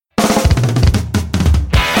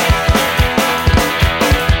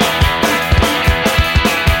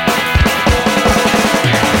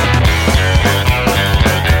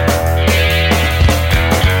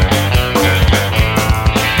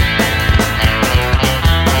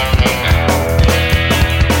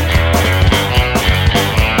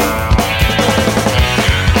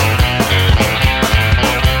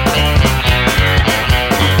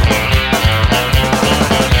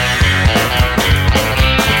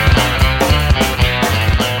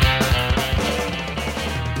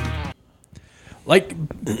Like,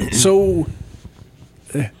 so,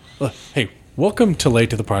 hey, welcome to Late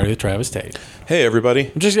to the Party with Travis Tate. Hey,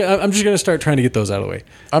 everybody. I'm just going to start trying to get those out of the way.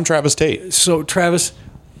 I'm Travis Tate. So, Travis,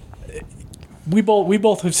 we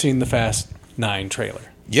both have seen the Fast 9 trailer.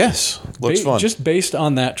 Yes. Looks fun. Just based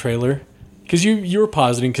on that trailer, because you were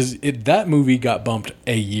positing, because that movie got bumped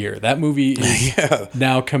a year. That movie is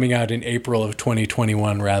now coming out in April of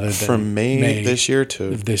 2021 rather than from May this year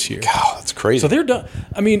to this year. God, that's crazy. So they're done.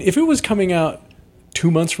 I mean, if it was coming out 2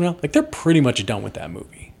 months from now, like they're pretty much done with that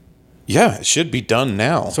movie. Yeah, it should be done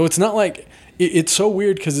now. So it's not like it's so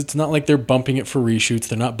weird because it's not like they're bumping it for reshoots.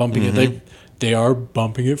 They're not bumping it. They are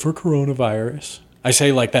bumping it for coronavirus. I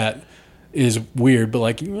say like that is weird, but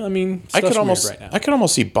like, I mean, I could almost right now. I could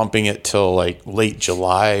almost see bumping it till like late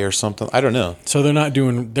July or something. I don't know. So they're not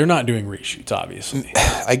doing reshoots, obviously.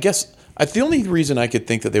 I guess the only reason I could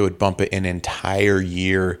think that they would bump it an entire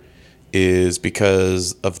year is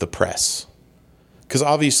because of the press. Because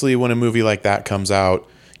obviously, when a movie like that comes out,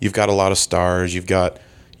 you've got a lot of stars. You've got,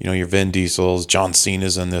 your Vin Diesels, John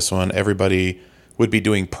Cena's in this one. Everybody would be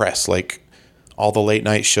doing press, like all the late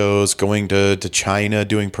night shows, going to China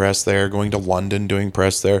doing press there, going to London doing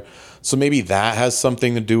press there. So maybe that has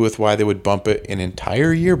something to do with why they would bump it an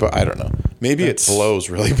entire year, but I don't know. Maybe it blows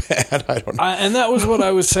really bad. I don't know. And that was what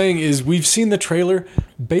I was saying is we've seen the trailer.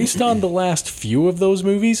 Based on the last few of those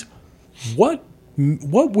movies, what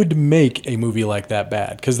would make a movie like that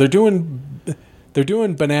bad? Because they're doing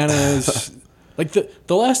bananas. Like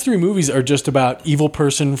the last 3 movies are just about evil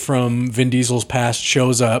person from Vin Diesel's past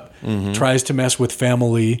shows up, tries to mess with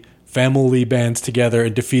family bands together,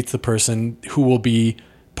 and defeats the person who will be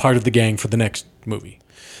part of the gang for the next movie.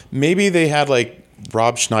 Maybe they had like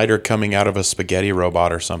Rob Schneider coming out of a spaghetti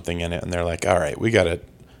robot or something in it, and they're like, "All right, we gotta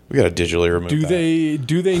digitally remove."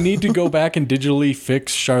 Do they need to go back and digitally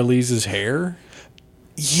fix Charlize's hair?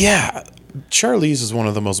 Yeah. Charlize is one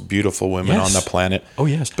of the most beautiful women on the planet. Oh,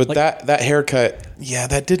 yes. But that haircut,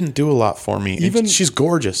 that didn't do a lot for me. She's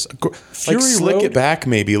gorgeous. Slick it back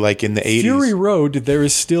maybe like in the 80s. Fury Road, there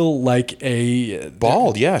is still like a...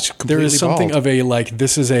 Bald, she's completely there is something bald. of a, like,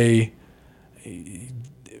 this is a...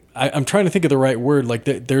 I'm trying to think of the right word. Like,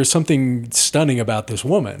 there's something stunning about this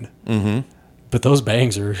woman. Mm-hmm. But those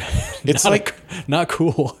bangs are not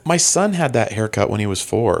cool. My son had that haircut when he was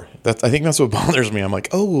 4. I think that's what bothers me. I'm like,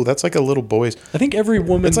 oh, that's like a little boy's. I think every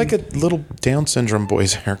woman... It's like a little Down syndrome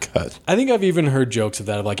boy's haircut. I think I've even heard jokes of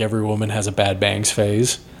that, of like every woman has a bad bangs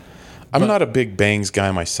phase. I'm not a big bangs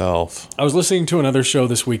guy myself. I was listening to another show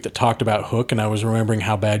this week that talked about Hook, and I was remembering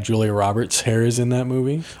how bad Julia Roberts' hair is in that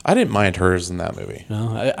movie. I didn't mind hers in that movie.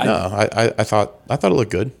 No, I thought it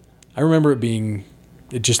looked good. I remember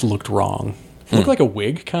it just looked wrong. It looked like a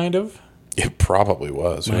wig, kind of. It probably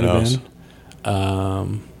was. Who knows?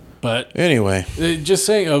 But anyway, just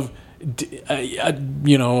saying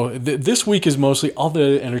this week is mostly all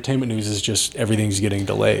the entertainment news is just everything's getting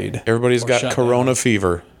delayed. Everybody's got corona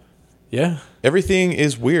fever. Yeah. Everything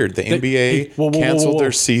is weird. The NBA canceled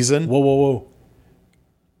their season. Whoa.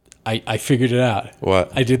 I figured it out.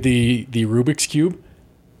 What? I did the Rubik's Cube.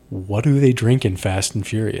 What do they drink in Fast and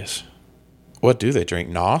Furious? What do they drink?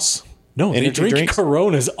 NOS? No, they drink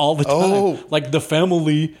Coronas all the time. Oh. Like the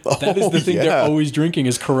family, that is the thing they're always drinking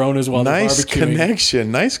is Coronas while they're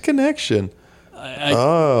barbecuing. Nice connection.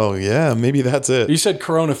 Maybe that's it. You said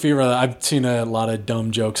Corona fever. I've seen a lot of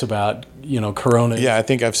dumb jokes about, Corona. Yeah, I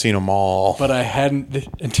think I've seen them all. But I hadn't,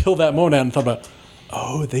 until that moment, I hadn't thought about,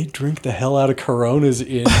 they drink the hell out of Coronas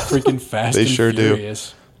in freaking Fast and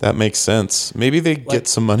Furious. Do. That makes sense. Maybe they get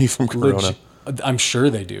some money from Corona. I'm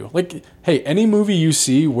sure they do. Like, hey, any movie you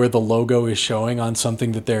see where the logo is showing on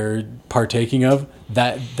something that they're partaking of,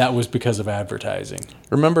 that was because of advertising.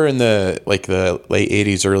 Remember in the late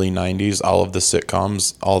 80s, early 90s, all of the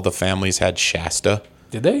sitcoms, all the families had Shasta.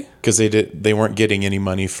 Did they? Because they weren't getting any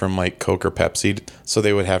money from like Coke or Pepsi, so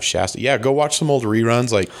they would have Shasta. Yeah, go watch some old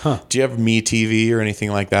reruns. Like, do you have MeTV or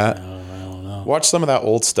anything like that? No, I don't know. Watch some of that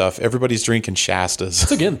old stuff. Everybody's drinking Shastas.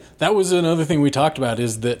 So again, that was another thing we talked about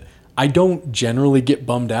is that I don't generally get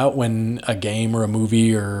bummed out when a game or a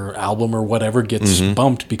movie or album or whatever gets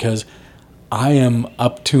bumped because I am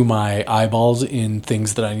up to my eyeballs in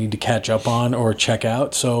things that I need to catch up on or check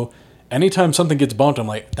out. So anytime something gets bumped, I'm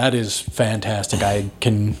like, that is fantastic. I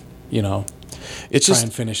can, try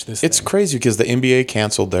and finish this. It's crazy because the NBA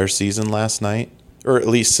canceled their season last night, or at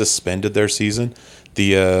least suspended their season.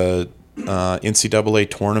 The NCAA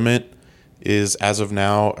tournament is, as of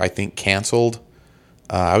now, I think canceled.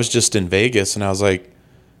 I was just in Vegas and I was like,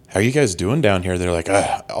 how are you guys doing down here? They're like,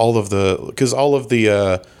 all of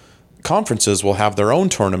the conferences will have their own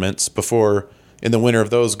tournaments before, in the winter of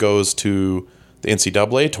those goes to the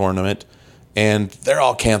NCAA tournament. and they're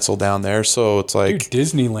all canceled down there. So it's like, Dude,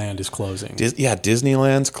 Disneyland is closing.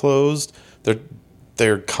 Disneyland's closed.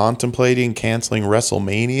 They're contemplating canceling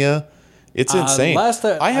WrestleMania. It's insane.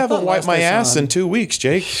 I haven't wiped my ass in 2 weeks,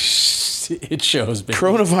 Jake. It shows, baby.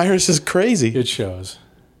 Coronavirus is crazy. It shows.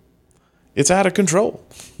 It's out of control.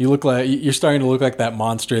 You're starting to look like that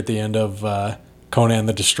monster at the end of Conan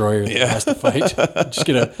the Destroyer that has to fight. Just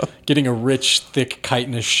getting a rich, thick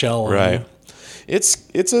chitinous shell on Right. you.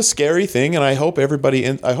 It's a scary thing, and I hope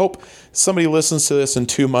I hope somebody listens to this in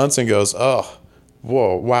 2 months and goes, "Oh,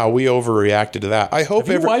 whoa, wow, we overreacted to that." I hope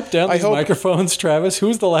Have you wiped down these microphones, Travis?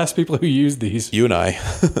 Who's the last people who used these? You and I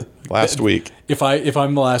last week. If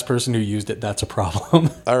I'm the last person who used it, that's a problem.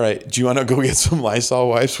 All right, do you want to go get some Lysol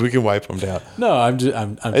wipes? We can wipe them down. No, I'm just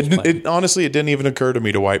playing. Honestly, it didn't even occur to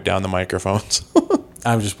me to wipe down the microphones.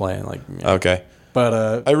 I'm just playing. Okay,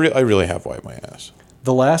 but I really have wiped my ass.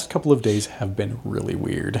 The last couple of days have been really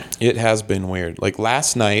weird. It has been weird. Like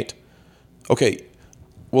last night, okay,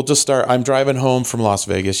 we'll just start. I'm driving home from Las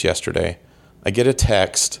Vegas yesterday. I get a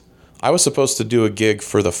text. I was supposed to do a gig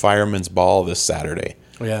for the Fireman's Ball this Saturday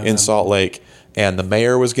in Salt Lake. And the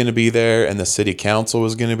mayor was going to be there and the city council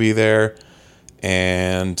was going to be there.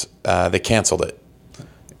 And they canceled it.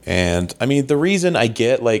 And I mean, the reason I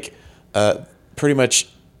get pretty much,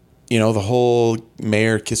 the whole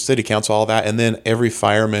mayor, city council, all that, and then every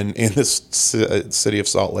fireman in this city of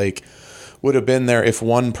Salt Lake would have been there if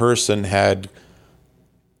one person had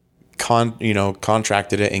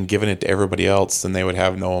contracted it and given it to everybody else, then they would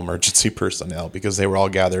have no emergency personnel because they were all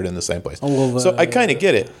gathered in the same place. So I kind of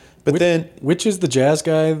get it. But which is the jazz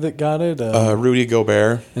guy that got it? Rudy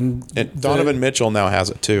Gobert. And Donovan Mitchell now has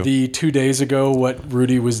it too. The 2 days ago, what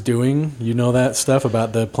Rudy was doing, that stuff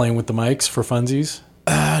about the playing with the mics for funsies?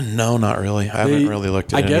 No, not really. I haven't really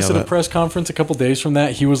looked at it. I guess at a press conference a couple days from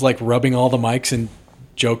that, he was rubbing all the mics and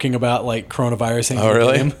joking about coronavirus. Oh,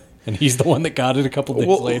 really? Him, and he's the one that got it a couple days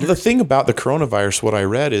later. The thing about the coronavirus, what I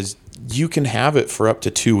read is you can have it for up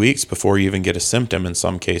to 2 weeks before you even get a symptom in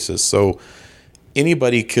some cases. So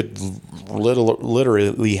anybody could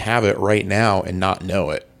literally have it right now and not know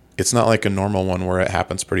it. It's not like a normal one where it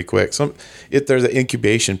happens pretty quick. There's the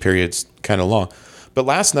incubation period's kind of long. But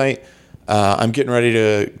last night, I'm getting ready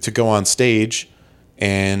to go on stage,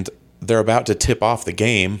 and they're about to tip off the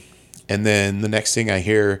game. And then the next thing I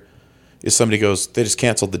hear is somebody goes, they just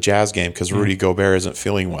canceled the Jazz game because Rudy Gobert isn't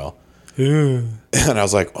feeling well. And I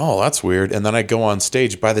was like, oh, that's weird. And then I go on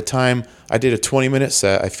stage. By the time I did a 20-minute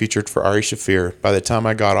set, I featured for Ari Shaffir. By the time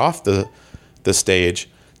I got off the stage,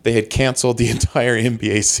 they had canceled the entire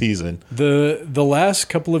NBA season. The last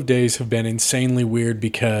couple of days have been insanely weird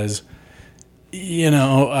because,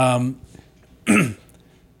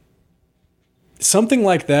 something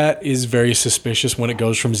like that is very suspicious when it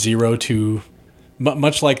goes from 0 to,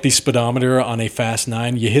 much like the speedometer on a Fast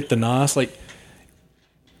 9, you hit the NOS,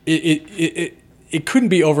 it couldn't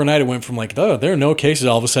be overnight. It went from there are no cases,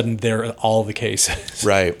 all of a sudden there are all the cases.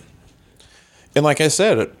 Right. And like I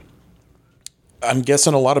said, I'm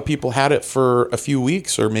guessing a lot of people had it for a few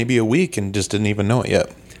weeks or maybe a week and just didn't even know it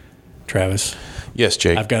yet. Travis. Yes,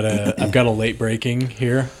 Jake. I've got a late breaking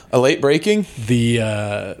here. A late breaking?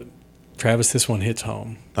 Travis, this one hits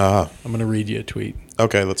home. I'm going to read you a tweet.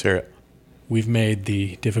 Okay, let's hear it. We've made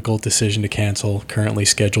the difficult decision to cancel currently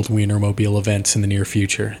scheduled Wienermobile events in the near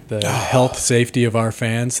future. The health, safety of our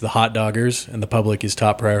fans, the hot doggers, and the public is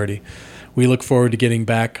top priority. We look forward to getting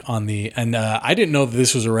back on and I didn't know that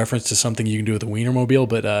this was a reference to something you can do with the Wienermobile,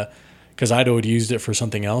 but because I'd already used it for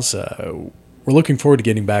something else, we're looking forward to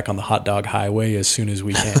getting back on the hot dog highway as soon as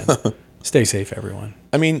we can. Stay safe, everyone.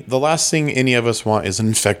 I mean, the last thing any of us want is an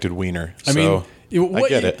infected wiener. I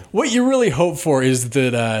get it. What you really hope for is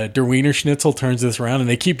that Der Wiener Schnitzel turns this around and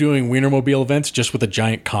they keep doing Wienermobile events just with a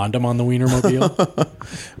giant condom on the Wienermobile.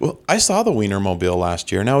 Well, I saw the Wienermobile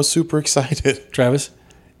last year and I was super excited. Travis,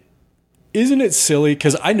 isn't it silly?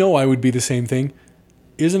 Because I know I would be the same thing.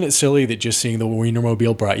 Isn't it silly that just seeing the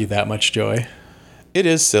Wienermobile brought you that much joy? It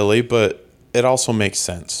is silly, but it also makes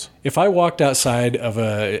sense. If I walked outside of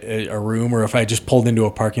a room or if I just pulled into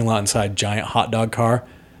a parking lot inside a giant hot dog car,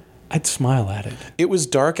 I'd smile at it. It was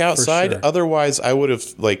dark outside. Sure. Otherwise, I would have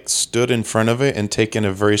stood in front of it and taken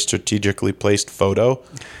a very strategically placed photo.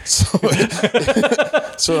 So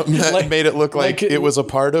it made it look like it was a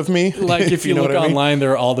part of me. Like if you look online,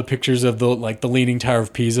 there are all the pictures of the Leaning Tower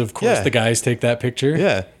of Pisa. Of course, the guys take that picture.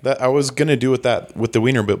 Yeah, that I was gonna do with the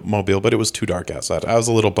Wienermobile, but it was too dark outside. I was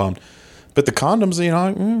a little bummed. But the condoms,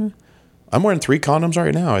 I'm wearing 3 condoms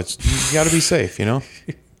right now. You got to be safe,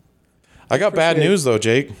 I got bad news though,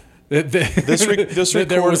 Jake. There was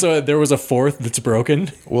a 4th that's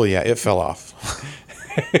broken. Well, yeah, it fell off.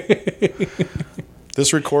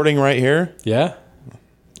 This recording right here, Yeah.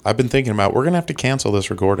 I've been thinking about, we're going to have to cancel this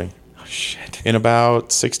recording. Oh, shit. In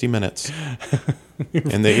about 60 minutes.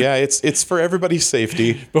 And it's for everybody's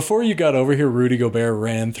safety. Before you got over here, Rudy Gobert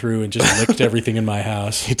ran through and just licked everything in my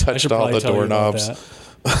house. He touched all the doorknobs.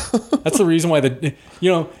 That's the reason why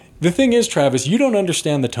the thing is, Travis, you don't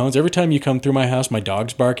understand the tones. Every time you come through my house, my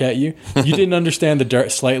dogs bark at you. You didn't understand the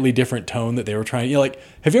slightly different tone that they were trying. Like,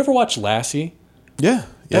 have you ever watched Lassie? Yeah.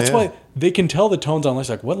 That's why they can tell the tones on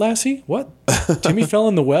Lassie. Like, what, Lassie? What? Timmy fell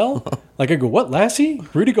in the well? Like, I go, what, Lassie?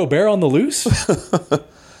 Rudy Gobert on the loose?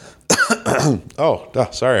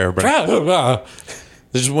 Sorry, everybody.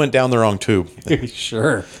 They just went down the wrong tube.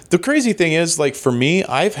 Sure. The crazy thing is, like, for me,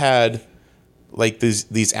 I've had like these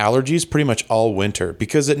allergies pretty much all winter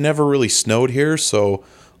because it never really snowed here. So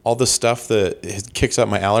all the stuff that kicks up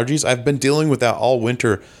my allergies, I've been dealing with that all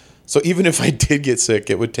winter. So even if I did get sick,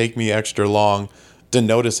 it would take me extra long to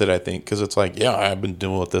notice it, I think, because it's like, yeah, I've been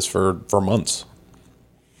dealing with this for months.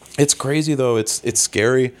 It's crazy, though. It's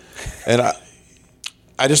scary. And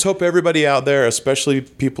I just hope everybody out there, especially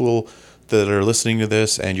people that are listening to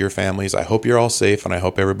this and your families, I hope you're all safe and I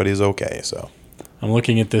hope everybody's okay. So I'm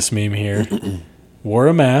looking at this meme here. Wore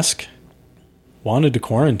a mask, wanted to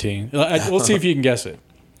quarantine. Let's see if you can guess it.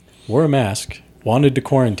 Wore a mask, wanted to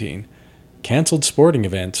quarantine, canceled sporting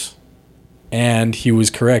events, and he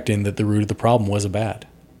was correct in that the root of the problem was a bat.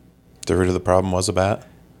 The root of the problem was a bat?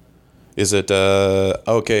 Is it,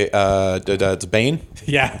 it's Bane?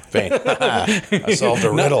 Yeah. Bane. I solved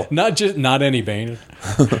a riddle. Not any Bane.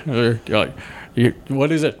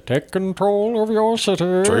 What is it? Take control of your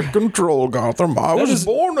city. Take control, Gotham. I was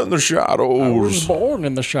born in the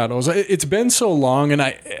shadows. It's been so long, and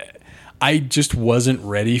I just wasn't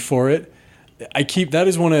ready for it. That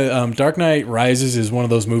is one of Dark Knight Rises is one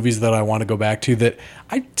of those movies that I want to go back to that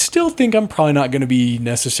I still think I'm probably not going to be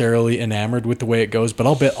necessarily enamored with the way it goes, but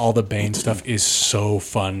I'll bet all the Bane stuff is so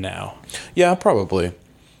fun now. Yeah, probably.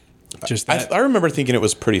 Just I remember thinking it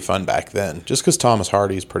was pretty fun back then, just because Thomas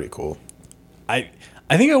Hardy is pretty cool. I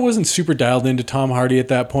think I wasn't super dialed into Tom Hardy at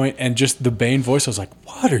that point, and just the Bane voice, I was like,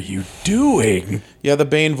 what are you doing? Yeah, the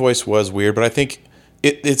Bane voice was weird, but I think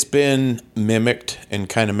it's been mimicked and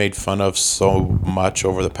kind of made fun of so much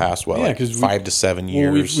over the past 5 to 7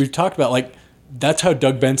 years. We've talked about, like, that's how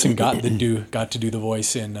Doug Benson got to do the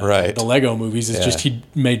voice in the Lego movies. It's just he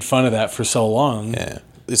made fun of that for so long. Yeah,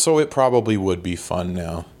 so it probably would be fun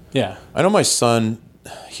now. Yeah, I know my son.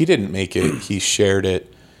 He didn't make it. He shared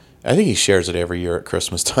it. I think he shares it every year at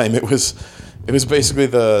Christmas time. It was basically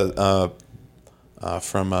the.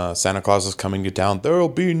 From Santa Claus is Coming to Town, there'll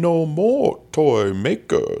be no more toy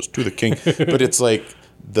makers to the king. But it's like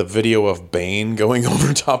the video of Bane going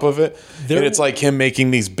over top of it. And it's like him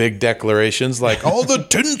making these big declarations like, all the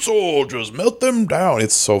tin soldiers, melt them down.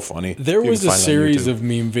 It's so funny. There was a series of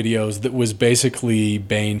meme videos that was basically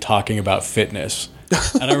Bane talking about fitness.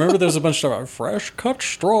 And I remember there was a bunch of stuff about fresh cut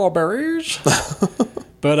strawberries.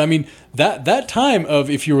 But I mean, that time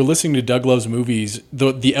of, if you were listening to Doug Loves Movies,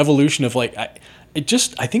 the evolution of like,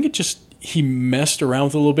 he messed around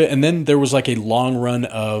with it a little bit, and then there was like a long run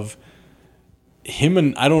of him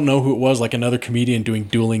and I don't know who it was, like another comedian doing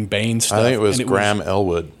dueling Bane stuff. I think it was Graham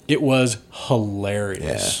Elwood. It was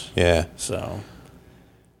hilarious. Yeah. So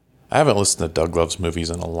I haven't listened to Doug Loves Movies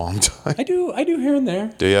in a long time. I do here and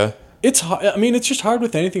there. Do you? It's hard. I mean, it's just hard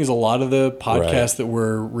with anything. Is a lot of the podcasts that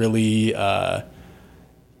were really.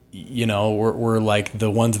 Were like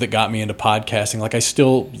the ones that got me into podcasting. Like I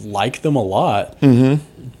still like them a lot,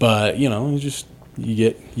 but just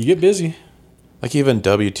you get busy. Like even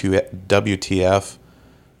WTF,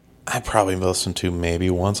 I probably listen to maybe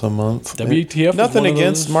once a month. WTF. Nothing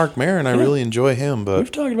against Mark Maron. I really enjoy him, but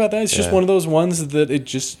we've talked about that. It's just one of those ones that it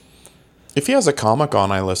just. If he has a comic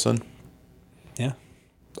on, I listen. Yeah,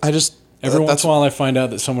 I just every once in a while I find out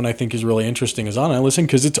that someone I think is really interesting is on. I listen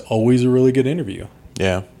because it's always a really good interview.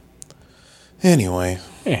 Yeah. Anyway.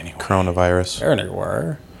 Coronavirus.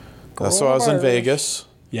 Anywhere. So I was in Vegas.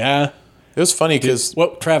 Yeah. It was funny because...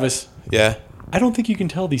 Travis. Yeah? I don't think you can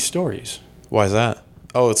tell these stories. Why is that?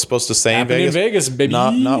 Oh, it's supposed to say in Vegas? In Vegas, baby.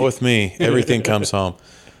 Not with me. Everything comes home.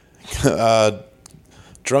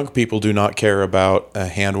 Drunk people do not care about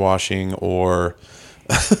hand washing or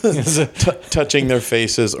touching their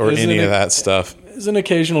faces or any of that stuff. As an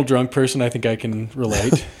occasional drunk person, I think I can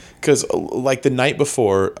relate. Because like the night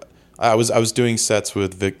before... I was doing sets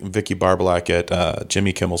with Vicky Barbalak at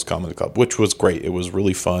Jimmy Kimmel's Comedy Club, which was great. It was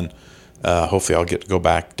really fun. Hopefully I'll get to go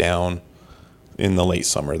back down in the late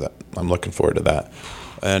summer. That I'm looking forward to that.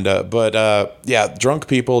 And but drunk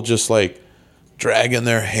people just like dragging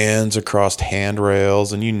their hands across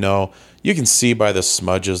handrails, and you can see by the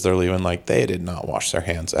smudges they're leaving, like they did not wash their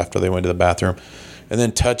hands after they went to the bathroom. And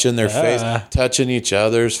then touching their face, touching each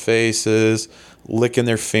other's faces, licking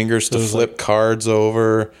their fingers to flip cards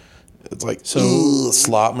over. It's like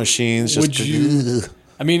slot machines. Just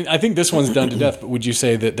I mean, I think this one's done to death, but would you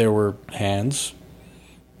say that there were hands?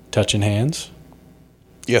 Touching hands?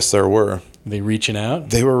 Yes, there were. Were they reaching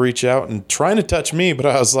out? They were reaching out and trying to touch me, but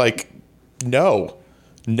I was like, no.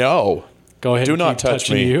 Go ahead. Do and not keep touch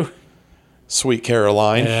touching me. You. Sweet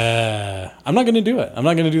Caroline. Yeah. I'm not going to do it. I'm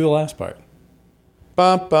not going to do the last part.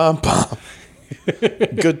 Bum, bum, bum.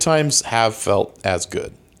 Good times have felt as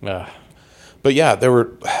good. But yeah, there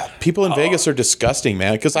were people in Vegas are disgusting,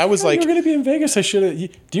 man. Because I was like, you're going to be in Vegas. I should have.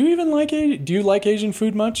 Do you even like? Do you like Asian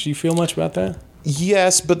food much? Do you feel much about that?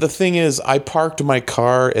 yes, but the thing is, I parked my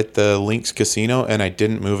car at the Lynx Casino and I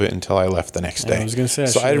didn't move it until I left the next day. I was going to say,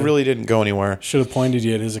 so I really didn't go anywhere. Should have pointed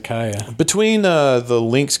you at Izakaya. Between the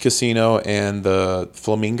Lynx Casino and the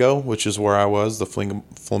Flamingo, which is where I was, the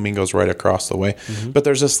Flamingo's right across the way. Mm-hmm. But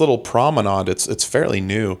there's this little promenade. It's fairly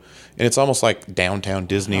new, and it's almost like downtown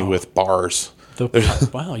Disney with bars.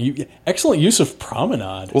 Wow, excellent use of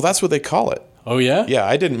promenade. Well, that's what they call it. Oh, yeah? Yeah,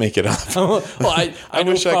 I didn't make it up. Well, I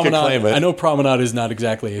wish I could claim it. I know promenade is not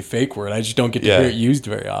exactly a fake word. I just don't get to hear it used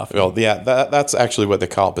very often. Well, yeah, that's actually what they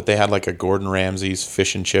call it. But they had like a Gordon Ramsay's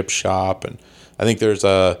fish and chip shop. And I think there's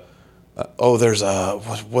what's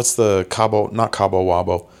the not Cabo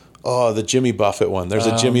Wabo. Oh, the Jimmy Buffett one. There's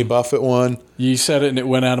a Jimmy Buffett one. You said it and it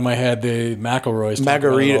went out of my head. The McElroy's.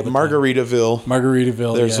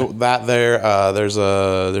 Margaritaville. There's that there.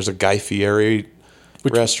 There's a Guy Fieri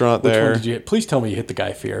restaurant there. Which one did you hit? Please tell me you hit the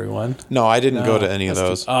Guy Fieri one. No, I didn't go to any of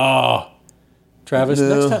those. Travis,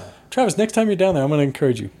 next time you're down there, I'm going to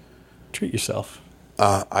encourage you. Treat yourself.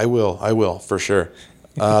 I will for sure.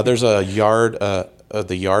 There's a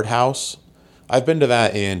the Yard House. I've been to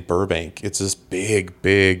that in Burbank. It's this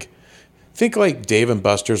big. Think like Dave and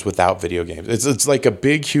Buster's without video games. It's like a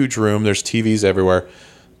big, huge room. There's TVs everywhere.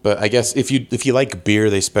 But I guess if you like beer,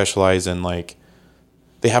 they specialize in like.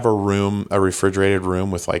 They have a refrigerated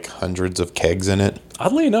room with like hundreds of kegs in it.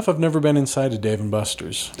 Oddly enough, I've never been inside of Dave and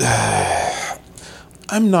Buster's.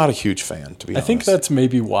 I'm not a huge fan, to be honest. I think that's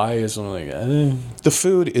maybe why is like the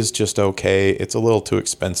food is just okay. It's a little too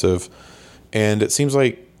expensive, and it seems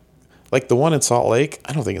like the one in Salt Lake.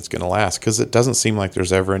 I don't think it's going to last because it doesn't seem like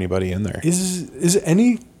there's ever anybody in there. Is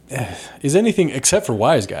anything except for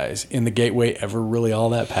Wise Guys in the Gateway ever really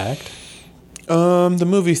all that packed? The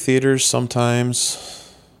movie theaters sometimes.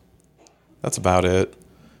 That's about it.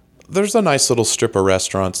 There's a nice little strip of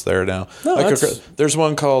restaurants there now. There's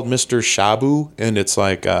one called Mr. Shabu, and it's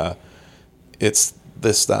like it's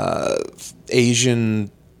this Asian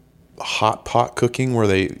hot pot cooking where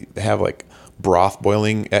they have like broth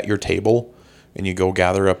boiling at your table, and you go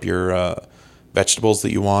gather up your vegetables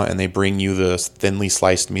that you want, and they bring you the thinly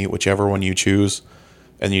sliced meat, whichever one you choose,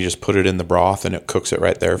 and you just put it in the broth, and it cooks it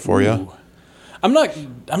right there for you. I'm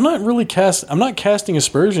not casting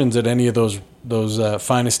aspersions at any of those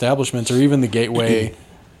fine establishments or even the Gateway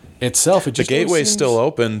itself. The Gateway's still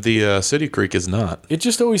open. The City Creek is not. It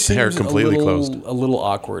just always seems completely closed. A little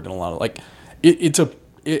awkward in a lot of like.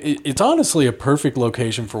 It's honestly a perfect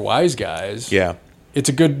location for Wise Guys. Yeah, it's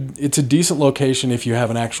a decent location if you have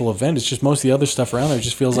an actual event. It's just most of the other stuff around there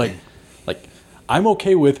just feels like I'm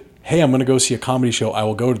okay with. Hey, I'm going to go see a comedy show. I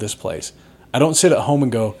will go to this place. I don't sit at home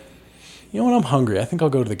and go, you know what? I'm hungry. I think I'll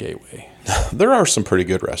go to the Gateway. There are some pretty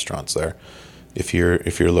good restaurants there, if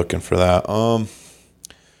you're looking for that.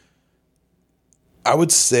 I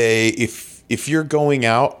would say if you're going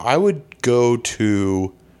out, I would go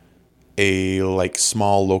to a like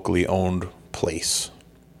small locally owned place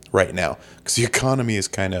right now because the economy is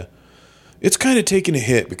kind of taking a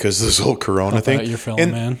hit because of this whole Corona thing. You're feeling,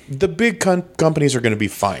 and man. The big companies are going to be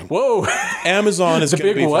fine. Whoa, Amazon is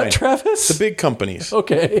going to be what, fine. Travis? The big companies.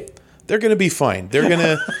 Okay. They're going to be fine. They're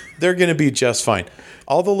going to be just fine.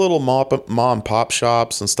 All the little mom and pop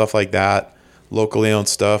shops and stuff like that, locally owned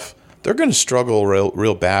stuff, they're going to struggle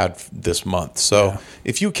real bad this month. So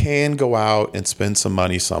if you can go out and spend some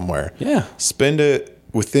money somewhere, spend it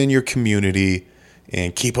within your community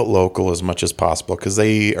and keep it local as much as possible because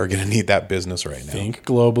they are going to need that business right now. Think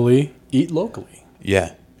globally, eat locally.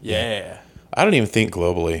 Yeah. I don't even think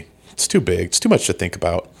globally. It's too big. It's too much to think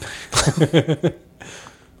about.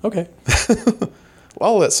 Okay. Well,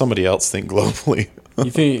 I'll let somebody else think globally. You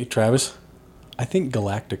think, Travis? I think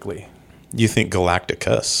galactically. You think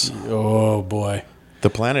Galacticus? Oh, boy. The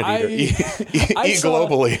planet eater. Eat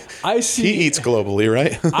globally. He eats globally,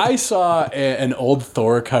 right? I saw an old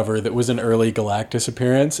Thor cover that was an early Galactus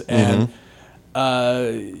appearance, and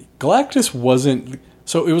Galactus wasn't.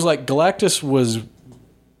 So it was like Galactus was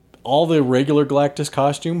all the regular Galactus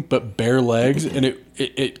costume, but bare legs, and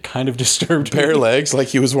it kind of disturbed me. Bare legs, like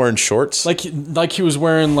he was wearing shorts. Like he was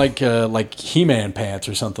wearing like He-Man pants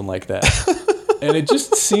or something like that, and it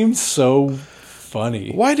just seemed so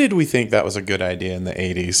funny. Why did we think that was a good idea in the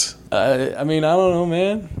 80s? I mean, I don't know,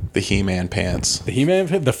 man. The He-Man pants. The He-Man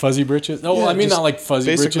pants, the fuzzy breeches. No, Yeah, I mean just not like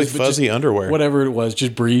fuzzy basically breeches, but fuzzy just underwear. whatever it was,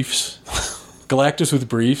 just briefs. Galactus with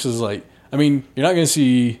briefs is like. I mean, you're not gonna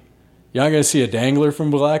see a dangler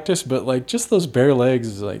from Galactus, but like just those bare legs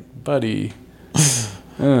is like, buddy.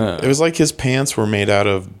 It was like his pants were made out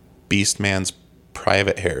of Beastman's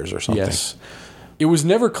private hairs or something. Yes, it was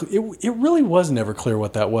never. It really was never clear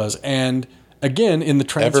what that was. And again, in the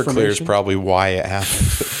transformation, Everclear's probably why it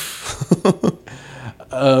happened.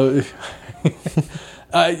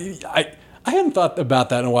 I hadn't thought about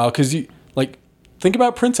that in a while because you like think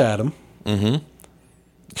about Prince Adam.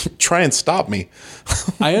 Try and stop me.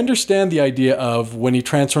 I understand the idea of when he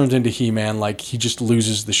transforms into He-Man, like he just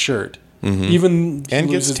loses the shirt, even And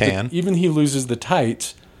gets tan. Even he loses the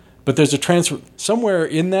tights. But there's a transfer somewhere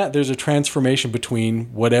in that. There's a transformation between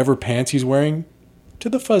whatever pants he's wearing to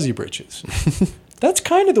the fuzzy breeches. That's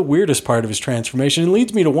kind of the weirdest part of his transformation. It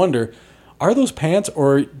leads me to wonder: are those pants,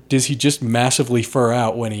 or does he just massively fur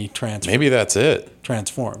out when he Maybe that's it.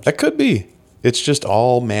 transforms? That could be. It's just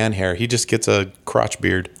all man hair. He just gets a crotch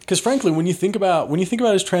beard. Because frankly, when you think about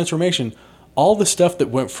his transformation, all the stuff that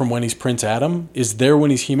went from when he's Prince Adam is there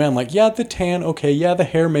when he's He-Man. Like, yeah, the tan, okay, yeah, the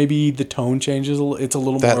hair, maybe the tone changes. It's a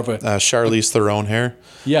little That more of a Charlize Theron hair.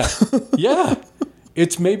 yeah, yeah.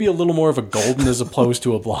 It's maybe a little more of a golden as opposed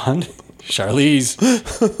to a blonde. Charlize,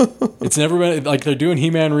 it's never been like they're doing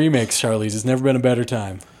He-Man remakes. Charlize, it's never been a better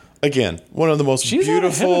time. Again, one of the most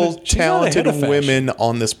beautiful, talented women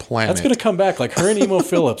on this planet. That's going to come back, like her and Emo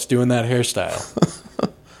Phillips doing that hairstyle.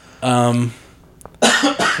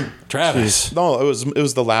 Travis. No, it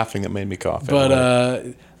was the laughing that made me cough. But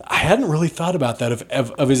I hadn't really thought about that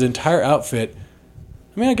of his entire outfit.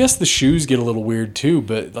 I mean, I guess the shoes get a little weird too,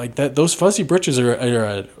 but like that, those fuzzy breeches are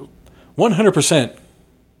 100%.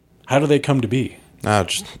 How do they come to be?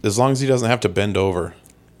 Just as long as he doesn't have to bend over,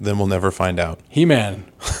 then we'll never find out. He-Man,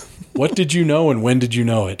 what did you know and when did you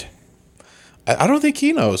know it? I don't think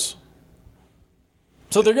he knows.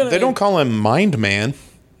 So they don't call him Mind Man.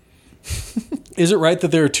 Is it right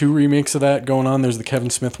that there are two remakes of that going on? There's the Kevin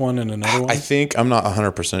Smith one and another one? I'm not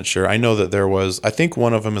 100% sure. I know that there was, I think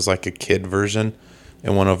one of them is like a kid version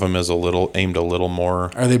and one of them is aimed a little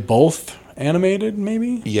more. Are they both animated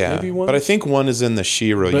maybe? Yeah. Maybe one? But I think one is in the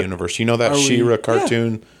She-Ra universe. You know that She-Ra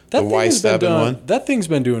cartoon? Yeah, the Y7 one? That thing's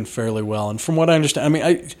been doing fairly well. And from what I understand, I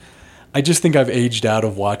mean, I just think I've aged out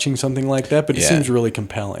of watching something like that, but it seems really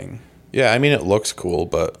compelling. Yeah, I mean, it looks cool,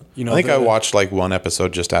 but I think I watched like one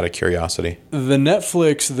episode just out of curiosity. The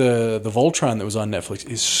Netflix, the Voltron that was on Netflix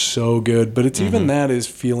is so good, but it's even that is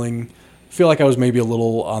feel like I was maybe a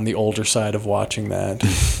little on the older side of watching that.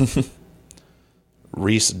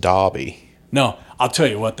 Rhys Dobby. No, I'll tell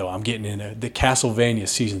you what though, I'm getting into the Castlevania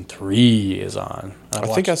season 3 is on. I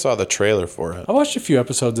think I saw the trailer for it. I watched a few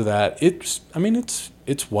episodes of that. It's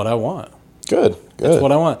what I want. Good. That's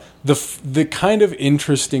what I want. The kind of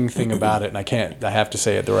interesting thing about it, and I have to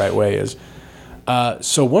say it the right way, is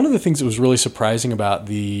so one of the things that was really surprising about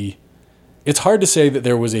it's hard to say that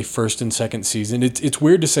there was a first and second season. It's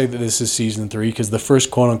weird to say that this is season 3 because the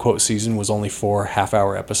first quote unquote season was only 4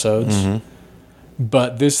 half-hour episodes. Mm-hmm.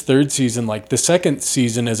 But this third season, like the second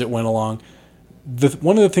season as it went along,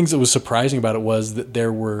 one of the things that was surprising about it was that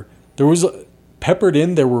there was peppered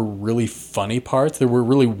in, there were really funny parts. There were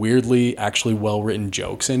really weirdly, actually well-written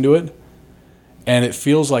jokes into it. And it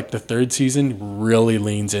feels like the third season really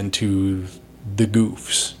leans into the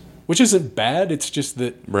goofs, which isn't bad. It's just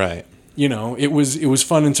that, right. It was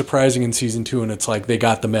fun and surprising in season 2, and it's like they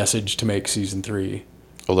got the message to make season 3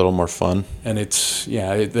 a little more fun. And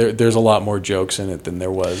there's a lot more jokes in it than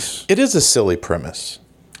there was. It is a silly premise.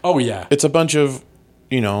 Oh, yeah. It's a bunch of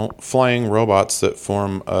flying robots that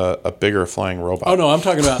form a bigger flying robot. Oh no, I'm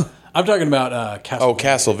talking about Castlevania. Oh,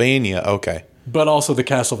 Castlevania. Okay. But also the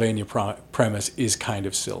Castlevania premise is kind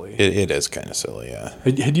of silly. It is kind of silly, yeah.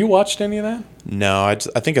 Had you watched any of that? No, I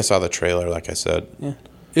think I saw the trailer, like I said. Yeah.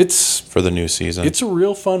 It's for the new season. It's a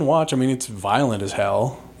real fun watch. I mean, it's violent as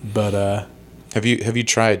hell, but have you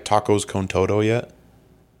tried Tacos con Todo yet?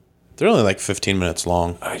 They're only like 15 minutes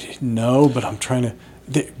long. I didn't know, but I'm trying to.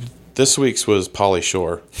 This week's was Pauly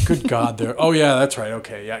Shore. Good God, there. Oh yeah, that's right.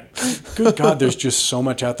 Okay, yeah. Good God, there's just so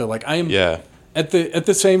much out there. Like I am. Yeah. At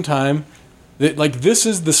the same time, like this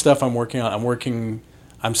is the stuff I'm working on.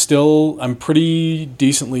 I'm pretty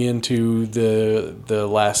decently into the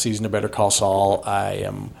last season of Better Call Saul.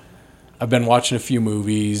 I've been watching a few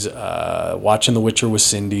movies, watching The Witcher with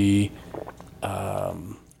Cindy,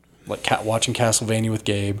 watching Castlevania with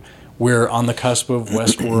Gabe. We're on the cusp of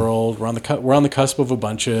Westworld. We're on the cusp of a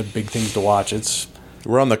bunch of big things to watch.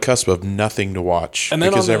 We're on the cusp of nothing to watch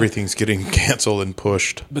because everything's getting canceled and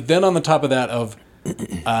pushed. But then on the top of that, of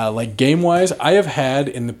like game wise, I have had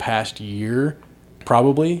in the past year,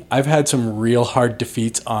 probably, I've had some real hard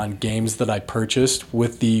defeats on games that I purchased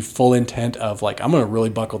with the full intent of like, I'm gonna really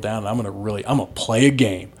buckle down and I'm gonna play a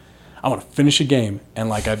game. I'm gonna finish a game. And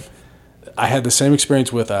like I had the same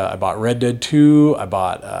experience with I bought Red Dead 2, I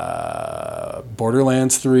bought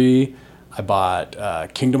Borderlands 3, I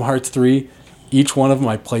bought Kingdom Hearts 3. Each one of them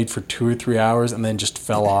I played for 2 or 3 hours and then just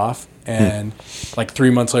fell off. And like 3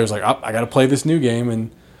 months later, I was like, I got to play this new game. And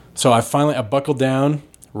so I buckled down,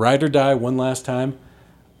 ride or die one last time.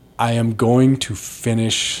 I am going to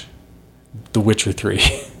finish The Witcher 3.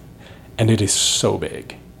 And it is so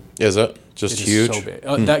big. Is it? Just huge? So big.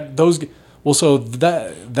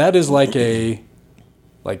 That is like a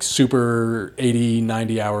super 80,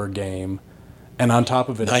 90 hour game. And on top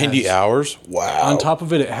of it, 90 hours? Wow. On top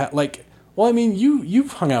of it, well, I mean,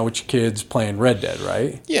 you've hung out with your kids playing Red Dead,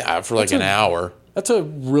 right? Yeah, for like an hour. That's a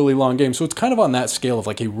really long game. So it's kind of on that scale of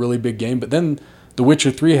like a really big game. But then The Witcher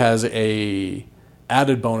 3 has a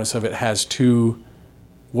added bonus of it has 2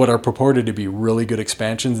 what are purported to be really good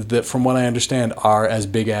expansions that, from what I understand, are as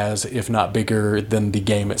big as, if not bigger than the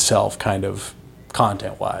game itself, kind of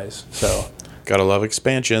content-wise. So gotta love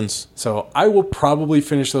expansions. So I will probably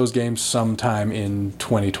finish those games sometime in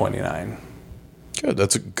 2029. Good.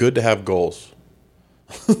 That's good to have goals.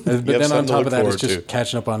 But then on top of that, it's just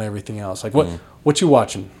catching up on everything else. Like what you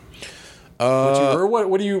watching?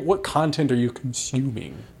 What content are you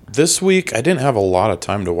consuming? This week, I didn't have a lot of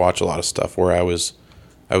time to watch a lot of stuff. Where I was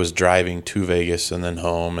driving to Vegas and then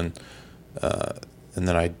home, and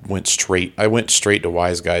then I went straight to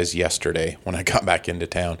Wise Guys yesterday when I got back into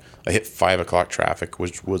town. I hit 5 o'clock traffic,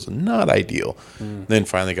 which was not ideal. Then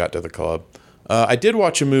finally got to the club. I did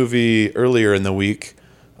watch a movie earlier in the week.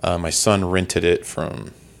 My son rented it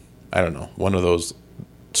from, I don't know, one of those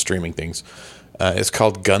streaming things. It's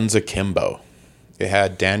called Guns Akimbo. It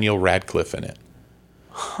had Daniel Radcliffe in it.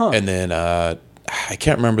 And then I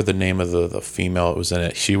can't remember the name of the female that was in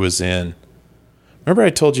it. She was in... Remember I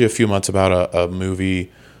told you a few months about a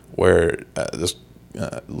movie where this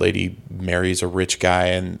lady marries a rich guy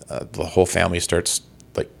and the whole family starts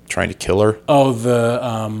like trying to kill her? Oh,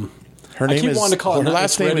 her name is... Her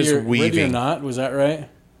last name is Weaving. Ready or Not, was that right?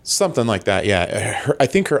 Something like that, yeah. I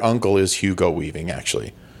think her uncle is Hugo Weaving,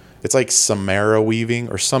 actually. It's like Samara Weaving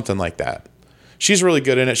or something like that. She's really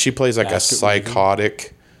good in it. She plays like a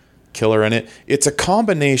psychotic killer in it. It's a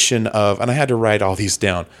combination of... And I had to write all these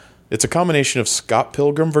down. It's a combination of Scott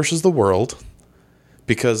Pilgrim versus the World,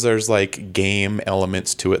 because there's like game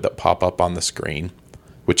elements to it that pop up on the screen,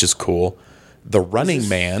 which is cool. The Running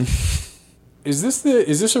Man... Is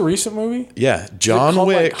this a recent movie? Yeah, John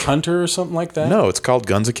Wick. Like Hunter or something like that? No, it's called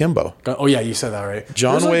Guns Akimbo. Oh yeah, you said that right.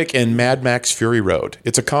 John Wick and Mad Max Fury Road.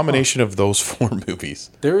 It's a combination of those 4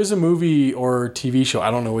 movies. There is a movie or TV show,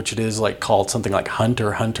 I don't know which it is, like called something like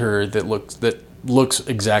Hunter that looks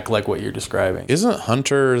exactly like what you're describing. Isn't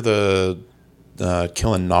Hunter the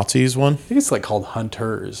killing Nazis one? I think it's like called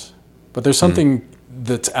Hunters, but there's something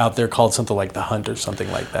that's out there called something like The Hunt or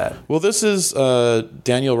something like that. Well, this is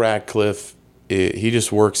Daniel Radcliffe. He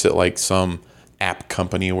just works at like some app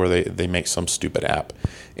company where they make some stupid app.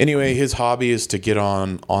 Anyway, his hobby is to get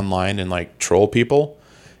online and like troll people.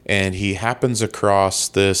 And he happens across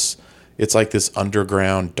this, it's like this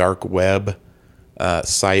underground dark web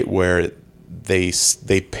site where they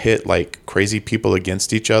pit like crazy people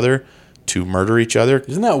against each other to murder each other.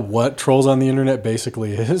 Isn't that what Trolls on the Internet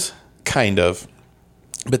basically is? Kind of.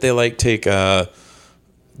 But they like take...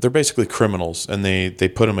 they're basically criminals, and they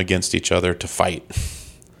put them against each other to fight,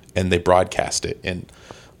 and they broadcast it and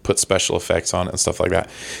put special effects on it and stuff like that.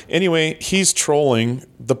 Anyway, he's trolling.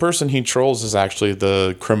 The person he trolls is actually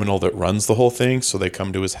the criminal that runs the whole thing. So they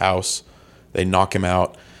come to his house, they knock him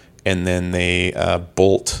out, and then they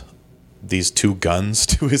bolt these 2 guns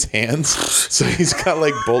to his hands. So he's got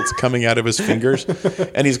like bolts coming out of his fingers,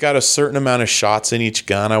 and he's got a certain amount of shots in each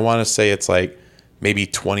gun. I want to say it's like maybe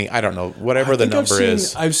 20, I don't know, whatever the number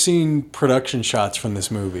is. I've seen production shots from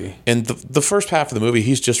this movie. And the first half of the movie,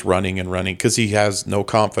 he's just running and running because he has no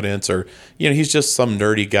confidence, or, he's just some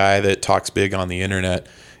nerdy guy that talks big on the internet,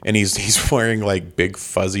 and he's wearing like big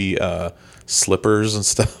fuzzy slippers and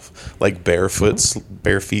stuff, like bare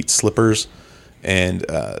feet slippers. And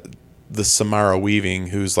the Samara Weaving,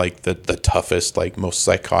 who's like the toughest, like most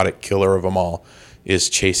psychotic killer of them all, is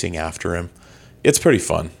chasing after him. It's pretty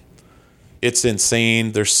fun. It's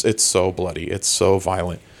insane. It's so bloody. It's so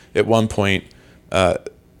violent. At one point, I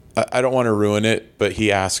don't want to ruin it, but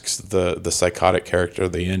he asks the psychotic character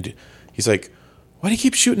at the end, he's like, why do you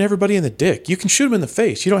keep shooting everybody in the dick? You can shoot them in the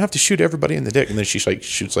face. You don't have to shoot everybody in the dick. And then she like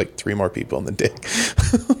shoots like 3 more people in the dick.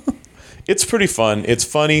 It's pretty fun. It's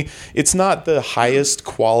funny. It's not the highest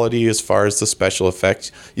quality as far as the special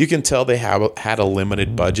effects. You can tell they had a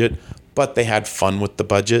limited budget, but they had fun with the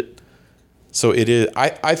budget. So it is.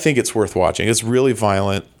 I think it's worth watching. It's really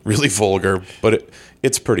violent, really vulgar, but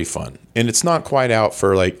it's pretty fun. And it's not quite out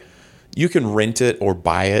for like, you can rent it or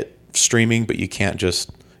buy it streaming, but you can't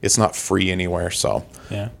just. It's not free anywhere, so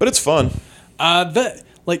yeah. But it's fun.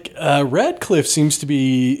 Radcliffe seems to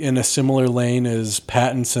be in a similar lane as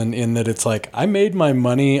Pattinson in that it's like, I made my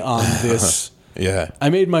money on this. Yeah, I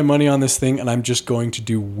made my money on this thing, and I'm just going to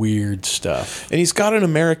do weird stuff. And he's got an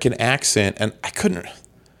American accent, and I couldn't.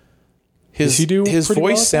 His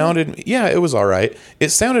voice sounded. Yeah, it was all right. It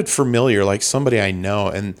sounded familiar, like somebody I know,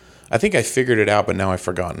 and I think I figured it out, but now I've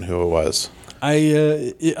forgotten who it was.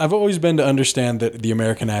 I've always been to understand that the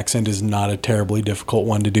American accent is not a terribly difficult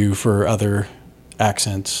one to do for other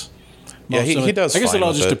accents. Yeah, he does. I guess it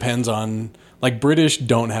all just it. depends on, like, British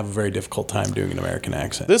don't have a very difficult time doing an American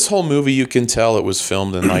accent. This whole movie, you can tell it was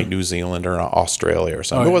filmed in like New Zealand or Australia or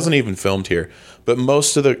something. It wasn't even filmed here, but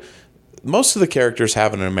most of the characters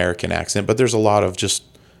have an American accent, but there's a lot of just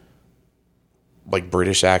like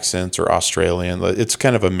British accents or Australian. It's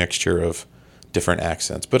kind of a mixture of different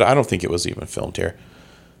accents, but I don't think it was even filmed here.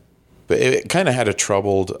 But it kind of had a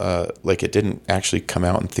troubled, like it didn't actually come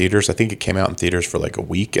out in theaters. I think it came out in theaters for like a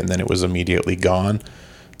week and then it was immediately gone.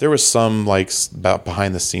 There was some like about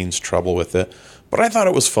behind the scenes trouble with it, but I thought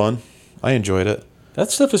it was fun. I enjoyed it.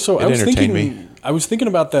 That stuff is so. It entertained me. I was thinking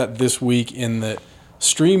about that this week in that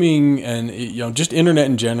streaming and just internet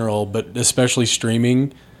in general, but especially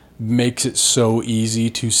streaming, makes it so easy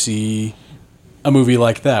to see a movie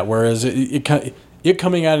like that, whereas it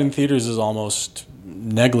coming out in theaters is almost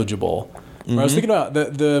negligible. Mm-hmm. I was thinking about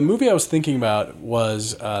the movie I was thinking about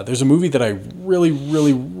was there's a movie that I really,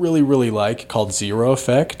 really, really, really like called Zero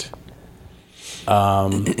Effect.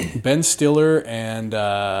 Ben Stiller and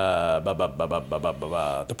the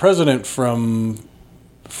president from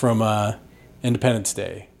Independence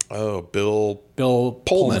Day. Oh, Bill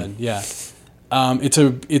Pullman. Yeah,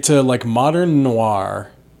 it's a like modern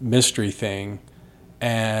noir mystery thing.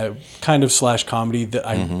 And kind of / comedy that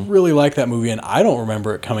I really like that movie, and I don't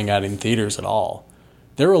remember it coming out in theaters at all.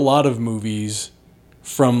 There are a lot of movies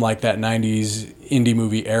from like that 90s indie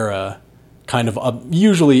movie era, kind of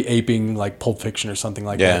usually aping like Pulp Fiction or something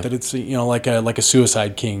like that. That it's like a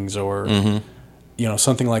Suicide Kings or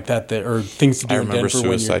something like that or Things to Do in Denver When You're Dead. I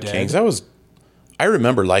remember Suicide Kings. I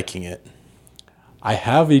remember liking it. I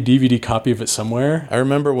have a DVD copy of it somewhere. I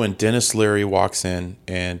remember when Dennis Leary walks in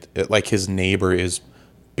and his neighbor is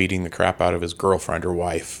beating the crap out of his girlfriend or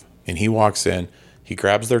wife. And he walks in, he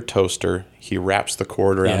grabs their toaster, he wraps the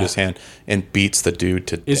cord around his hand and beats the dude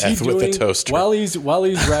to death with the toaster. While he's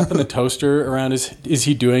wrapping the toaster around is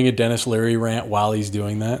he doing a Dennis Leary rant while he's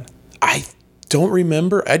doing that? I don't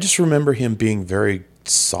remember. I just remember him being very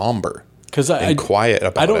somber. And quiet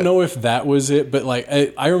about it. I don't know if that was it, but like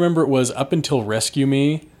I remember it was up until Rescue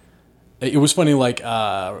Me. It was funny, like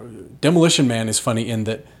Demolition Man is funny in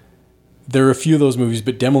that there are a few of those movies,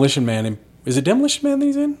 but Demolition Man, is it Demolition Man that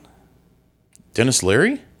he's in? Dennis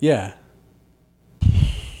Leary? Yeah.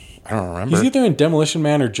 I don't remember. He's either in Demolition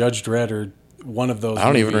Man or Judge Dredd or one of those. I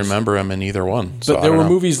don't even remember him in either one. But there were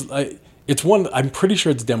movies. It's one. I'm pretty sure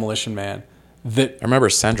it's Demolition Man. That I remember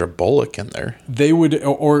Sandra Bullock in there. They would,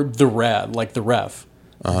 or the ref.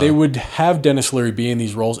 They would have Dennis Leary be in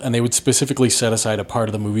these roles, and they would specifically set aside a part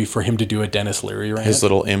of the movie for him to do a Dennis Leary rant. His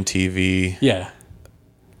little MTV. Yeah.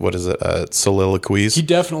 What is it? Soliloquies. He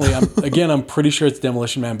definitely. I'm pretty sure it's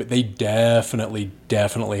Demolition Man, but they definitely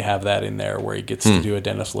have that in there where he gets to do a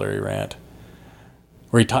Dennis Leary rant,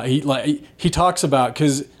 where he talks about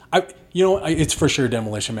because it's for sure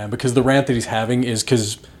Demolition Man because the rant that he's having is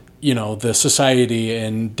because. The society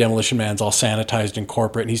in Demolition Man's all sanitized and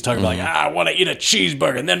corporate, and he's talking about I want to eat a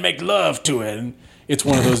cheeseburger and then make love to it. And it's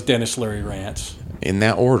one of those Dennis Leary rants. In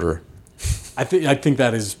that order. I think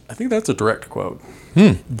that's a direct quote.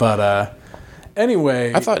 But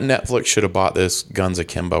Anyway, I thought Netflix should have bought this Guns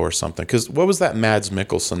Akimbo or something. Because what was that Mads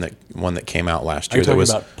Mikkelsen one that came out last are year? you talking That was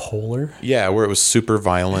about Polar? yeah, where it was super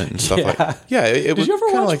violent and stuff like. Yeah, it was you ever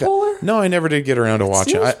kind of watch like Polar? that. No, I never did get around to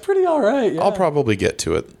watching. It was it. pretty all right. Yeah. I'll probably get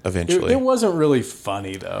to it eventually. It wasn't really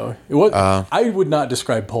funny though. It was. I would not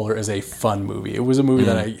describe Polar as a fun movie. It was a movie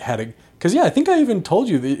that I had a. Because I think I even told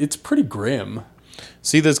you that it's pretty grim.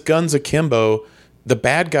 See, this Guns Akimbo, the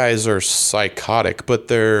bad guys are psychotic, but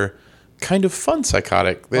they're kind of fun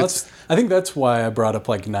psychotic. Well, I think that's why I brought up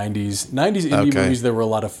like 90s indie movies. There were a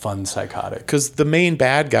lot of fun psychotic. Because the main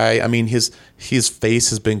bad guy, I mean, his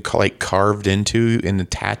face has been like carved into and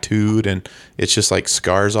tattooed, and it's just like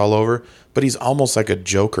scars all over. But he's almost like a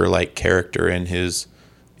Joker-like character in his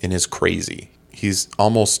crazy. He's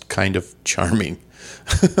almost kind of charming.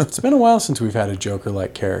 It's been a while since we've had a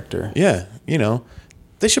Joker-like character. Yeah,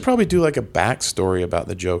 they should probably do like a backstory about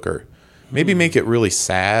the Joker. Maybe make it really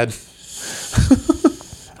sad.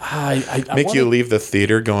 Make you leave the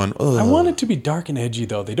theater going, ugh. I want it to be dark and edgy,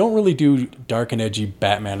 though. They don't really do dark and edgy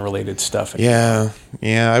Batman-related stuff anymore.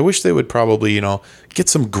 Yeah. I wish they would probably, get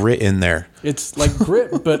some grit in there. It's like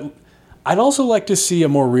grit, but I'd also like to see a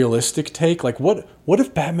more realistic take. Like, what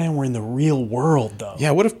if Batman were in the real world, though?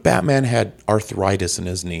 Yeah, what if Batman had arthritis in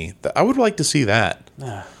his knee? I would like to see that.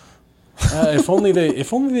 If only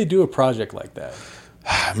they do a project like that.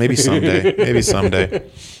 Maybe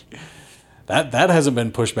someday. That hasn't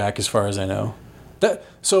been pushed back as far as I know. That's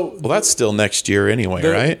still next year anyway,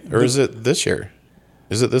 right? Or is it this year?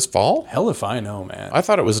 Is it this fall? Hell if I know, man. I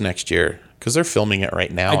thought it was next year because they're filming it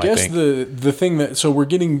right now. I guess the thing that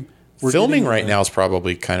we're filming right now is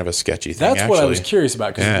probably kind of a sketchy thing. That's what I was curious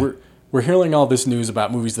about because we're hearing all this news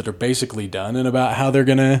about movies that are basically done and about how they're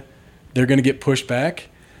gonna get pushed back.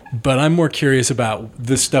 But I'm more curious about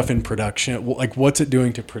the stuff in production. Like, what's it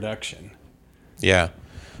doing to production? Yeah.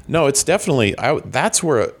 No, it's definitely... that's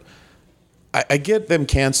where... I get them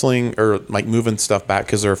canceling or like moving stuff back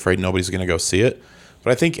because they're afraid nobody's going to go see it.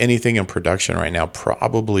 But I think anything in production right now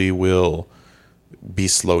probably will be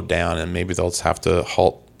slowed down and maybe they'll just have to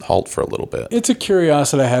halt for a little bit. It's a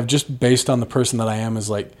curiosity I have just based on the person that I am is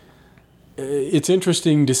like... It's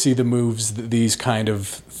interesting to see the moves that these kind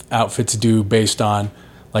of outfits do based on...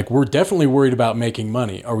 Like, we're definitely worried about making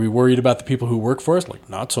money. Are we worried about the people who work for us? Like,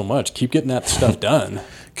 not so much. Keep getting that stuff done.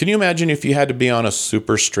 Can you imagine if you had to be on a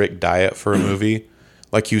super strict diet for a movie?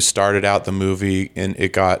 Like, you started out the movie and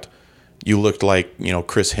you looked like,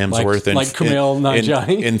 Chris Hemsworth like Kumail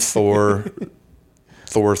Nanjiani in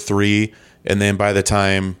Thor 3. And then by the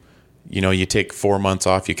time, you take 4 months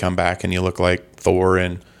off, you come back and you look like Thor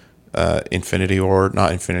in Infinity War.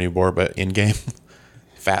 Not Infinity War, but Endgame.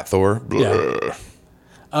 Fat Thor. Yeah.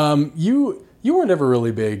 You weren't ever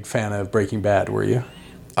really big fan of Breaking Bad, were you?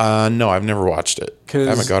 No, I've never watched it. I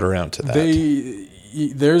haven't got around to that.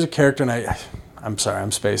 There's a character, and I'm sorry,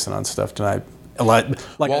 I'm spacing on stuff tonight.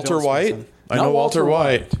 Walter White? I know Walter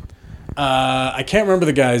White. I can't remember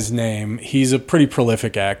the guy's name. He's a pretty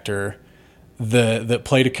prolific actor that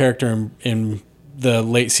played a character in the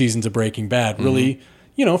late seasons of Breaking Bad. Really,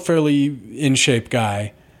 fairly in shape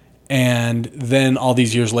guy. And then all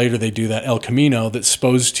these years later, they do that El Camino that's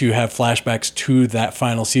supposed to have flashbacks to that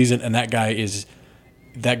final season, and that guy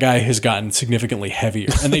has gotten significantly heavier.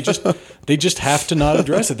 And they just have to not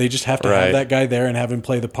address it. They just have to have that guy there and have him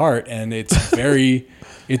play the part, and it's very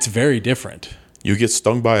different. You get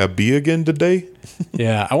stung by a bee again today?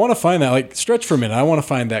 Yeah, I want to find that. Like, stretch for a minute. I want to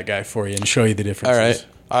find that guy for you and show you the differences. All right.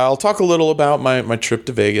 I'll talk a little about my trip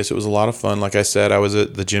to Vegas. It was a lot of fun. Like I said, I was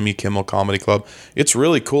at the Jimmy Kimmel Comedy Club. It's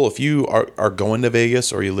really cool. If you are going to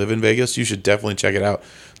Vegas or you live in Vegas, you should definitely check it out.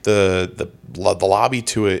 The lobby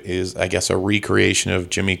to it is, I guess, a recreation of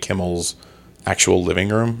Jimmy Kimmel's actual living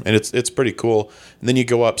room, and it's pretty cool. And then you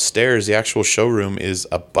go upstairs. The actual showroom is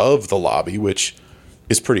above the lobby, which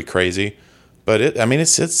is pretty crazy. But it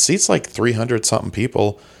seats like 300 something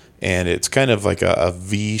people. And it's kind of like a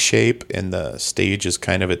V shape, and the stage is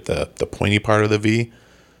kind of at the pointy part of the V.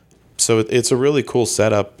 So it's a really cool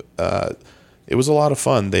setup. It was a lot of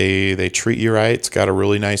fun. They treat you right. It's got a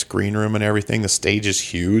really nice green room and everything. The stage is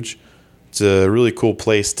huge. It's a really cool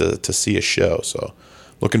place to see a show. So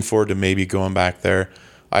looking forward to maybe going back there.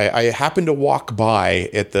 I happened to walk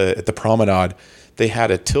by at the promenade. They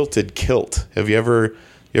had a tilted kilt. Have you ever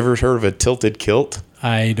heard of a tilted kilt?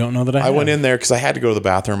 I don't know that I went in there because I had to go to the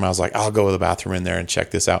bathroom. I was like, I'll go to the bathroom in there and check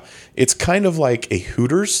this out. It's kind of like a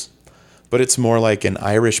Hooters, but it's more like an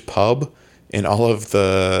Irish pub. And all of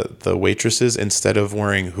the waitresses, instead of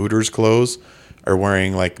wearing Hooters clothes, are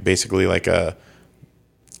wearing basically like a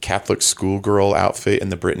Catholic schoolgirl outfit in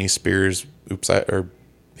the Britney Spears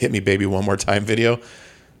 "Hit Me Baby One More Time" video.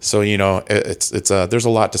 So it's there's a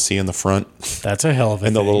lot to see in the front. That's a hell of a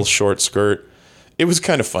and the thing. little short skirt. It was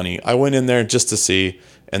kind of funny. I went in there just to see,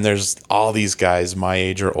 and there's all these guys my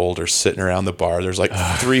age or older sitting around the bar. There's like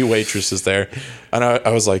 3 waitresses there, and I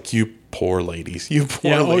was like, "You poor ladies, you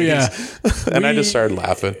poor ladies." And I just started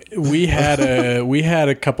laughing. We had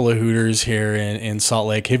a couple of Hooters here in Salt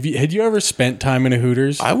Lake. Had you ever spent time in a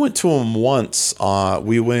Hooters? I went to them once.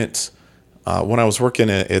 We went when I was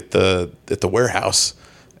working at the warehouse,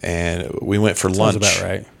 and we went for lunch. Sounds about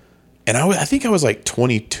right. And I think I was like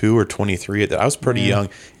 22 or 23 at that. I was pretty young,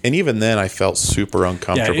 and even then I felt super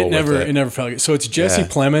uncomfortable. Yeah, it never felt good. So it's Jesse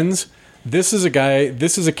Plemons. This is a guy.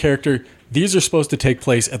 This is a character. These are supposed to take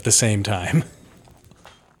place at the same time.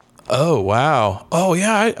 Oh wow! Oh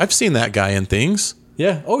yeah, I've seen that guy in things.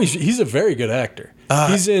 Yeah. Oh, he's a very good actor.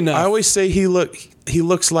 He's in. I always say he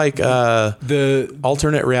looks like the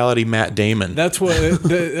alternate reality Matt Damon. That's what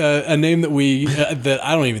a name that that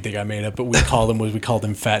I don't even think I made up, but we called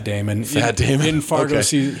him Fat Damon. Fat Damon in Fargo.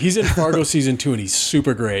 Okay. He's in Fargo season 2, and he's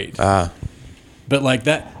super great. But like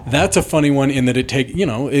that's a funny one in that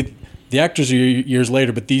the actors are years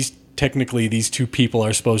later, but these 2 people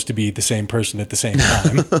are supposed to be the same person at the same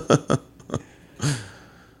time.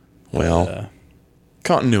 Well,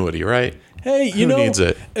 continuity, right? Hey, Who needs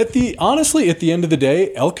it? Honestly, at the end of the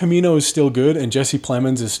day, El Camino is still good, and Jesse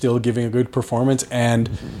Plemons is still giving a good performance. And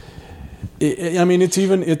to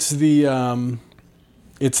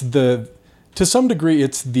some degree,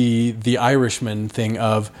 it's the Irishman thing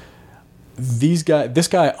of these guy. This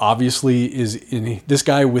guy obviously this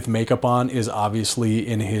guy with makeup on is obviously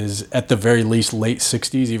in his, at the very least, late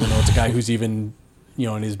 60s, even though it's a guy who's even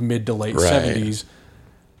in his mid to late 70s.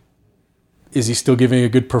 Is he still giving a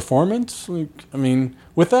good performance?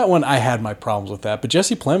 With that one, I had my problems with that. But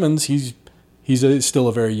Jesse Plemons, he's still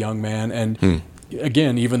a very young man. And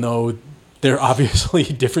again, even though they're obviously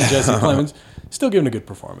different Jesse Plemons, still giving a good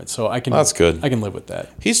performance. So that's good. I can live with that.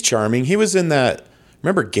 He's charming. He was in that,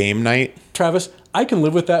 remember Game Night? Travis, I can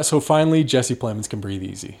live with that. So finally, Jesse Plemons can breathe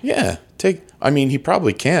easy. Yeah. He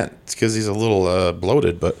probably can't. It's because he's a little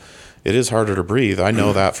bloated, but it is harder to breathe. I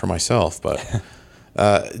know that for myself, but...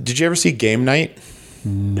 did you ever see Game Night?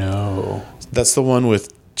 No. That's the one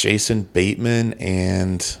with Jason Bateman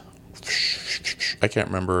and I can't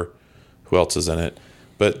remember who else is in it.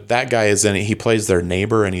 But that guy is in it. He plays their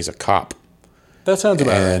neighbor and he's a cop. That sounds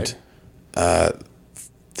about right.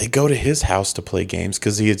 They go to his house to play games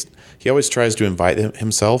because he always tries to invite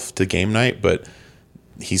himself to Game Night, but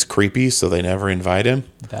he's creepy, so they never invite him.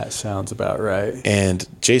 That sounds about right. And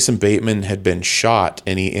Jason Bateman had been shot,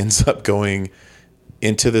 and he ends up going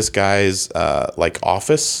into this guy's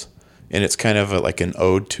office, and it's kind of like an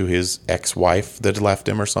ode to his ex-wife that had left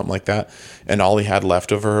him or something like that. And all he had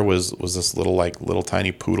left of her was this little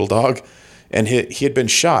tiny poodle dog, and he had been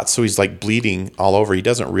shot, so he's like bleeding all over. He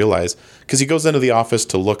doesn't realize because he goes into the office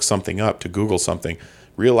to look something up, to Google something,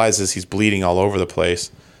 realizes he's bleeding all over the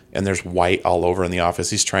place, and there's white all over in the office.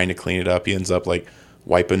 He's trying to clean it up. He ends up like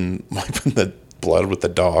wiping the blood with the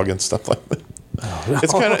dog and stuff like that. Oh, no.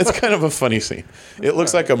 It's kind of a funny scene. It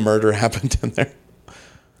looks like a murder happened in there.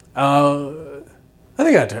 I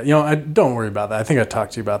think I don't worry about that. I think I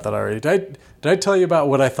talked to you about that already. Did I tell you about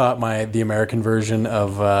what I thought the American version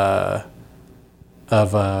of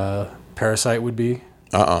Parasite would be?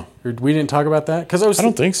 Or we didn't talk about that? Because I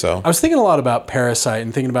don't think so. I was thinking a lot about Parasite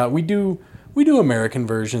and thinking about we do American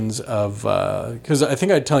versions of because I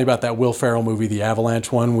think I'd tell you about that Will Ferrell movie. The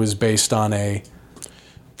Avalanche one was based on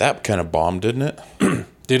that kind of bombed, didn't it?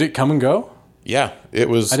 Did it come and go? Yeah, it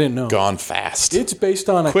was. I didn't know. Gone fast. It's based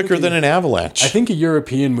on quicker than an avalanche. I think a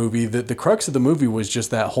European movie. The crux of the movie was just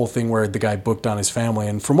that whole thing where the guy booked on his family.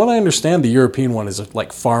 And from what I understand, the European one is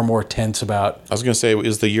like far more tense about. I was going to say,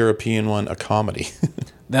 is the European one a comedy?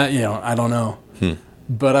 That I don't know.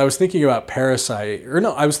 But I was thinking about Parasite,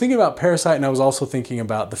 I was thinking about Parasite, and I was also thinking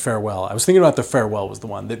about The Farewell. I was thinking about The Farewell was the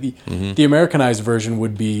one that the Americanized version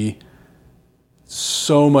would be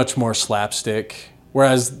so much more slapstick,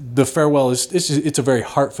 whereas The Farewell it's a very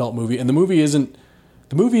heartfelt movie, and the movie isn't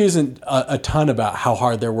a ton about how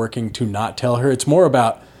hard they're working to not tell her. It's more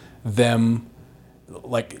about them.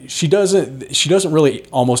 Like she doesn't really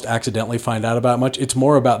almost accidentally find out about much. It's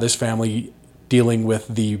more about this family dealing with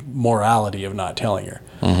the morality of not telling her.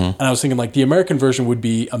 And I was thinking like the American version would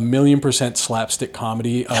be 1,000,000% slapstick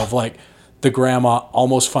comedy of like the grandma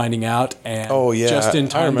almost finding out and just in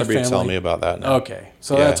time I remember the family. You telling me about that now. Okay,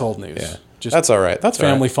 so that's old news. Yeah. That's all right. That's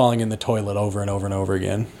family all right. falling in the toilet over and over and over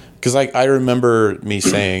again. Because I remember me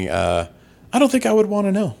saying, I don't think I would want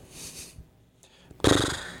to know.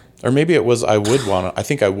 Or maybe it was I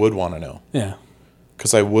think I would want to know. Yeah.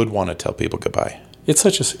 Because I would want to tell people goodbye. It's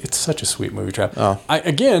such a sweet movie, Trav.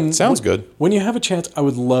 Oh. Sounds good. When you have a chance, I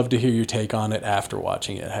would love to hear your take on it after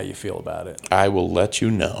watching it, how you feel about it. I will let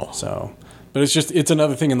you know. So, but it's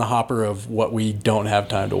another thing in the hopper of what we don't have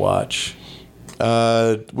time to watch.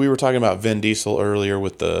 We were talking about Vin Diesel earlier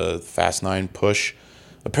with the Fast 9 push.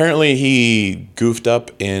 Apparently, he goofed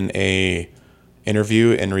up in a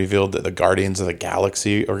interview and revealed that the Guardians of the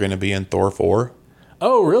Galaxy are going to be in Thor 4.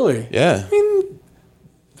 Oh, really? Yeah. I mean,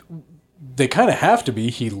 they kind of have to be.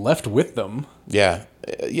 He left with them. Yeah.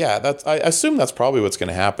 Yeah, I assume that's probably what's going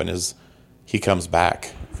to happen is he comes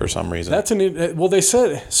back for some reason. Well, they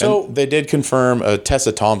said so. And they did confirm.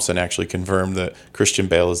 Tessa Thompson actually confirmed that Christian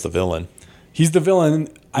Bale is the villain. He's the villain.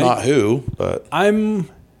 Not who, but I'm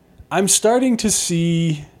starting to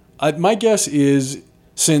see. My guess is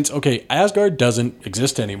since Asgard doesn't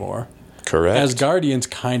exist anymore. Correct. Asgardians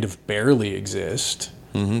kind of barely exist.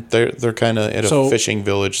 Mm-hmm. They're kind of at a fishing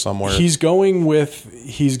village somewhere. He's going with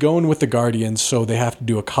the Guardians, so they have to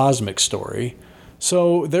do a cosmic story.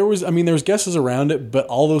 So there's guesses around it, but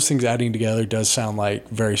all those things adding together does sound like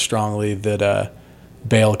very strongly that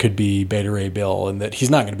Bale could be Beta Ray Bill, and that he's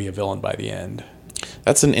not going to be a villain by the end.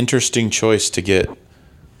 That's an interesting choice to get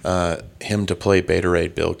him to play Beta Ray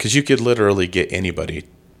Bill, because you could literally get anybody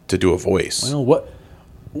to do a voice. Well,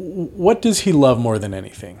 what does he love more than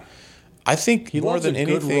anything? I think he more loves than a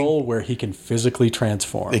anything, good role where he can physically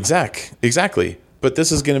transform. Exactly. But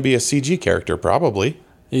this is going to be a CG character, probably.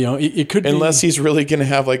 It could unless he's really going to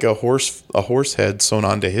have like a horse head sewn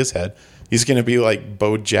onto his head. He's going to be like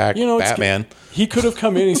Bojack Batman. He could have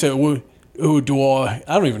come in and he said, "Oh, I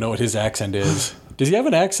don't even know what his accent is. Does he have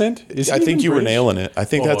an accent? I think you were nailing it. I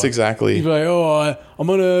think that's exactly. He's like, I'm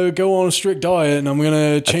going to go on a strict diet and I'm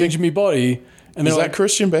going to change my body. And is that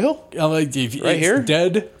Christian Bale? I'm like, right here?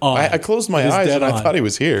 Dead on. I closed my eyes and I thought he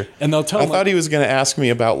was here. And they'll tell him. I thought he was going to ask me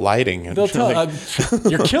about lighting. They'll tell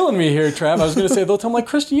you're killing me here, Trav. I was going to say, they'll tell him, like,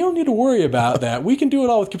 Christian, you don't need to worry about that. We can do it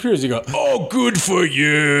all with computers. You go, oh, good for you.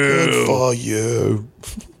 Good for you.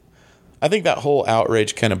 I think that whole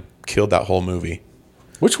outrage kind of killed that whole movie.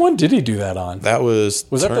 Which one did he do that on? That was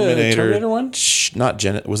Terminator. That the Terminator one?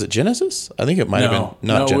 Was it Genesis? I think it might have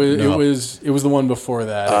been. It was the one before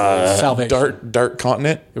that. Salvation. Dark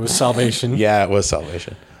Continent. It was Salvation. Yeah, it was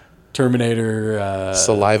Salvation. Terminator.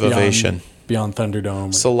 Salivation. Beyond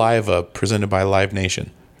Thunderdome. Saliva, presented by Live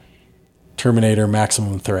Nation. Terminator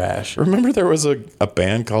Maximum Thrash. Remember there was a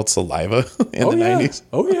band called Saliva in the 90s?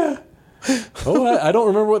 Oh, yeah. I don't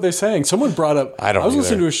remember what they sang. Someone brought up. I was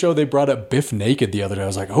listening to a show. They brought up Biff Naked the other day. I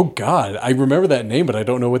was like, oh God, I remember that name, but I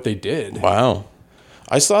don't know what they did. Wow,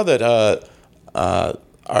 I saw that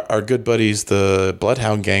our good buddies, the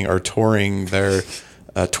Bloodhound Gang, are touring their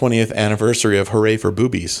 20th anniversary of Hooray for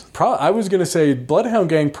Boobies. I was gonna say Bloodhound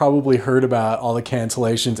Gang probably heard about all the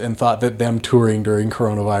cancellations and thought that them touring during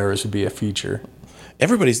coronavirus would be a feature.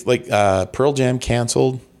 Everybody's like Pearl Jam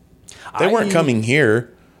canceled. They weren't coming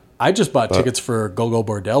here. I just bought tickets for Gogol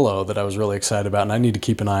Bordello that I was really excited about, and I need to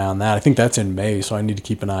keep an eye on that. I think that's in May, so I need to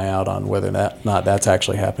keep an eye out on whether or not that's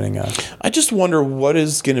actually happening. I just wonder what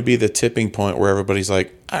is going to be the tipping point where everybody's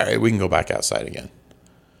like, all right, we can go back outside again.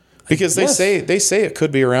 Because they say it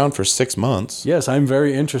could be around for 6 months. Yes, I'm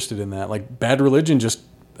very interested in that. Like Bad Religion just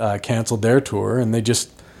canceled their tour, and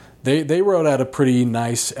they wrote out a pretty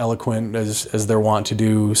nice, eloquent, as they're wont to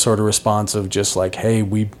do, sort of response of just like,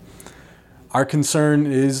 hey, our concern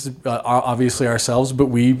is obviously ourselves, but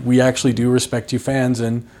we actually do respect you fans,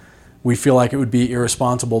 and we feel like it would be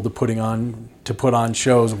irresponsible to put on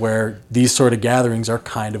shows where these sort of gatherings are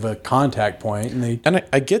kind of a contact point. And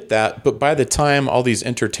I get that, but by the time all these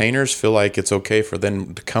entertainers feel like it's okay for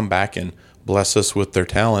them to come back and bless us with their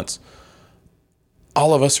talents,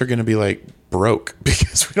 all of us are going to be like broke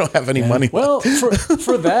because we don't have any money. Well,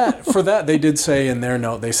 for that they did say in their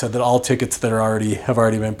note, they said that all tickets that have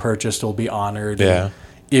already been purchased will be honored. Yeah.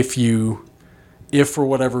 If for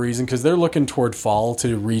whatever reason, because they're looking toward fall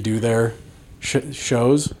to redo their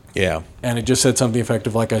shows. Yeah. And it just said something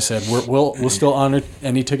effective, like I said, we'll still honor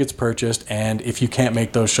any tickets purchased, and if you can't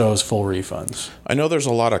make those shows, full refunds. I know there's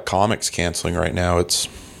a lot of comics canceling right now.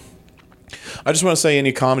 I just want to say,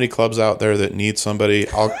 any comedy clubs out there that need somebody,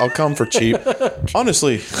 I'll come for cheap.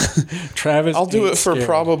 Honestly, Travis, I'll do it for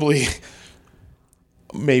probably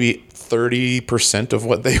maybe 30% of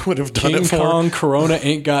what they would have done King it for. Kong Corona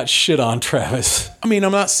ain't got shit on Travis. I mean,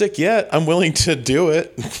 I'm not sick yet. I'm willing to do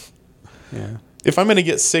it. Yeah. If I'm going to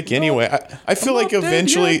get sick anyway, I feel like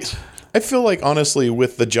eventually, I feel like honestly,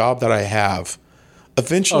 with the job that I have,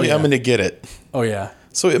 eventually I'm going to get it. Oh yeah.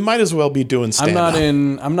 So it might as well be doing stand-up.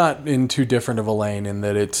 I'm not in too different of a lane in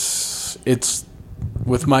that it's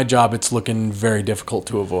with my job, it's looking very difficult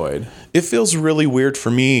to avoid. It feels really weird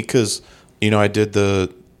for me because, I did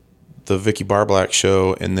the Vicky Barblack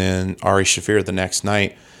show and then Ari Shaffir the next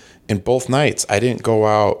night. And both nights I didn't go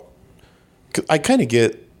out. I kind of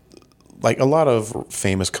get, like, a lot of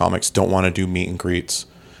famous comics don't want to do meet and greets.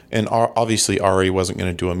 And obviously Ari wasn't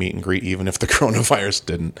going to do a meet and greet even if the coronavirus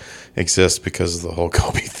didn't exist because of the whole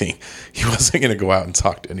Kobe thing. He wasn't going to go out and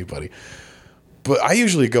talk to anybody. But I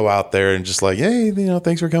usually go out there and just like, hey,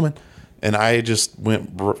 thanks for coming. And I just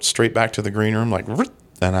went straight back to the green room, like,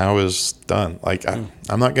 and I was done. Like,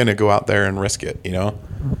 I'm not going to go out there and risk it,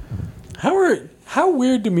 How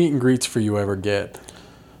weird do meet and greets for you ever get?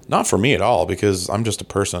 Not for me at all, because I'm just a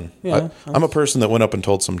person. Yeah, I'm a person that went up and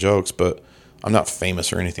told some jokes, but I'm not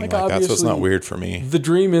famous or anything like that, so it's not weird for me. The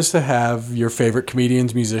dream is to have your favorite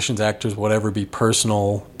comedians, musicians, actors, whatever, be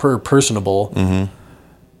personable. Mm-hmm.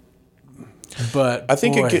 But I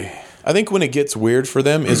think when it gets weird for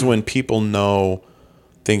them is when people know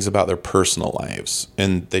things about their personal lives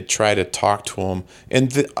and they try to talk to them.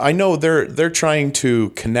 And I know they're trying to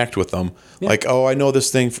connect with them. Yeah. Like, oh, I know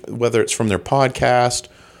this thing, whether it's from their podcast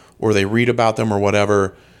or they read about them or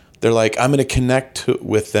whatever. They're like, I'm going to connect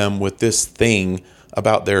with them with this thing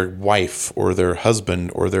about their wife or their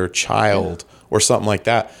husband or their child or something like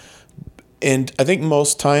that. And I think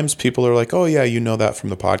most times people are like, oh, yeah, you know that from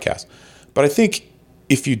the podcast. But I think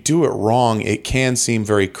if you do it wrong, it can seem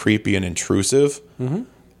very creepy and intrusive,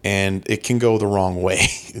 and it can go the wrong way.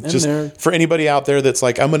 Just for anybody out there that's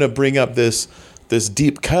like, I'm going to bring up this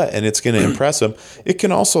deep cut and it's going to impress them, it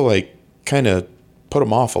can also like kind of put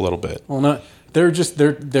them off a little bit. Well,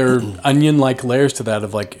 they're onion-like layers to that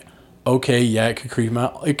of like, okay, yeah, it could creep them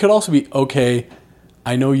out. It could also be, okay,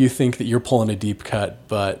 I know you think that you're pulling a deep cut,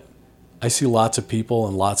 but I see lots of people,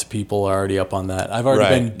 and lots of people are already up on that. I've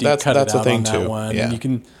already been deep cutted out on that one. Yeah. And you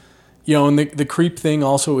can, and the creep thing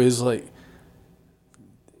also is like,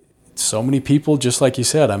 so many people, just like you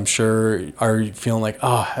said, I'm sure are feeling like,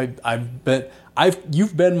 oh,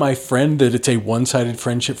 you've been my friend, that it's a one-sided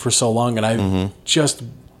friendship for so long, and I've just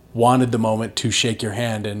wanted the moment to shake your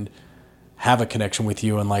hand and have a connection with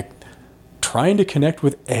you, and like, trying to connect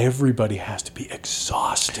with everybody has to be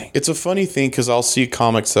exhausting. It's a funny thing because I'll see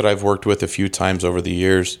comics that I've worked with a few times over the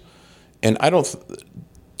years, and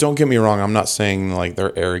don't get me wrong, I'm not saying like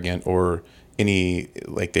they're arrogant or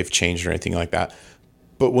like they've changed or anything like that.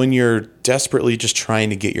 But when you're desperately just trying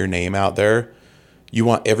to get your name out there, you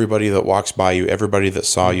want everybody that walks by you, everybody that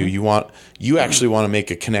saw you, you actually want to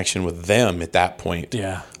make a connection with them at that point.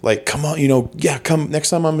 Yeah. Like, come on, come next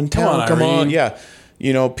time I'm in town, come on. Yeah.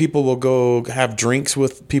 People will go have drinks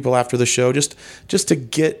with people after the show just to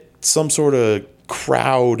get some sort of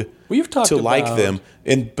crowd to like them.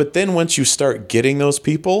 But then once you start getting those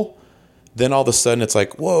people, then all of a sudden it's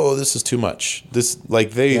like, whoa, this is too much.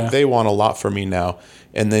 They want a lot from me now.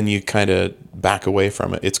 And then you kind of back away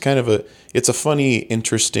from it. It's a funny,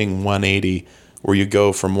 interesting 180 where you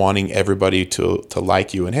go from wanting everybody to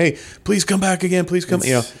like you and, hey, please come back again, please come.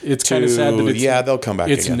 It's kind of sad that they'll come back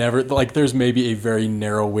again. It's never like, there's maybe a very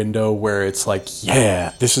narrow window where it's like,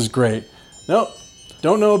 yeah, this is great. Nope,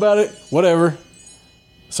 don't know about it. Whatever.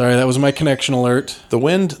 Sorry, that was my connection alert. The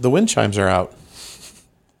wind chimes are out.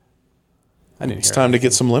 It's time to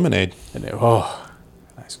get some lemonade. I know. Oh,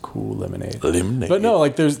 nice, cool lemonade. But no,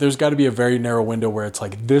 like there's got to be a very narrow window where it's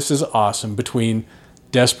like, this is awesome, between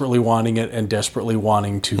desperately wanting it and desperately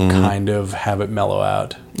wanting to kind of have it mellow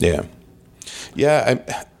out. Yeah.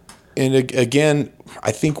 Yeah. And again,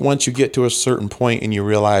 I think once you get to a certain point and you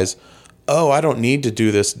realize, oh, I don't need to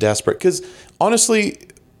do this desperate. Because honestly,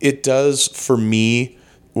 it does for me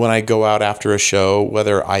when I go out after a show,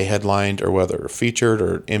 whether I headlined or whether featured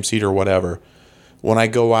or emceed or whatever, when I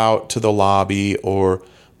go out to the lobby, or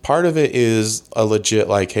part of it is a legit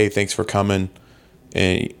like, hey, thanks for coming.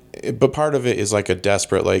 But part of it is like a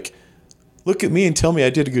desperate, like, look at me and tell me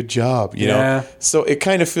I did a good job, you know? So it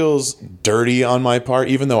kind of feels dirty on my part,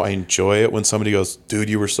 even though I enjoy it when somebody goes,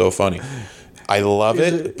 dude, you were so funny. I love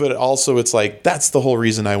it, but also it's like, that's the whole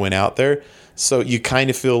reason I went out there. So you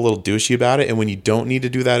kind of feel a little douchey about it. And when you don't need to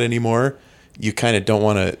do that anymore, you kind of don't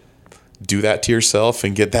want to do that to yourself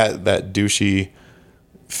and get that douchey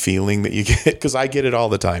feeling that you get, because I get it all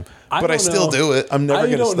the time. But I still do it. I'm never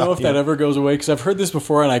going to stop. I don't know if that ever goes away, because I've heard this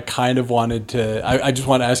before, and I kind of wanted to. I just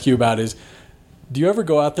want to ask you about is, do you ever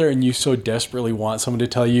go out there and you so desperately want someone to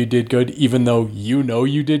tell you did good, even though you know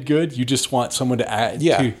you did good? You just want someone to add.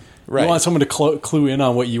 Yeah. Right. You want someone to clue in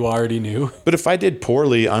on what you already knew. But if I did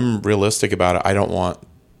poorly, I'm realistic about it. I don't want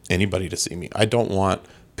anybody to see me. I don't want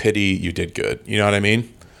pity. You did good. You know what I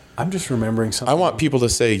mean? I'm just remembering something. I want people to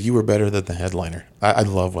say you were better than the headliner. I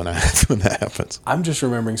love when that happens. I'm just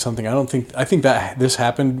remembering something. I think that this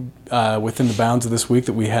happened within the bounds of this week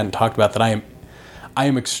that we hadn't talked about that I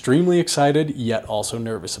am extremely excited yet also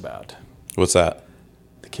nervous about. What's that?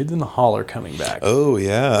 The Kids in the Hall are coming back. Oh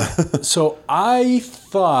yeah. So I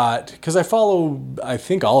thought, because I follow I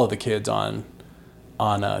think all of the kids on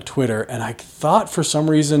Twitter, and I thought for some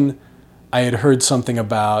reason I had heard something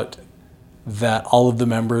about that all of the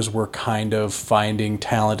members were kind of finding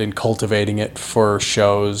talent and cultivating it for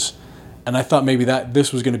shows. And I thought maybe that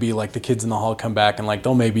this was going to be like the Kids in the Hall come back and like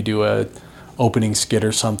they'll maybe do a opening skit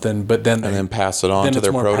or something, but then pass it on to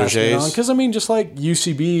their proteges. Because I mean, just like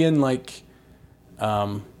UCB and like,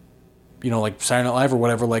 like Saturday Night Live or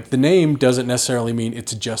whatever, like the name doesn't necessarily mean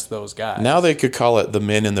it's just those guys. Now they could call it the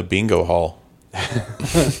Men in the Bingo Hall.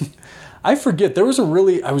 I forget. I was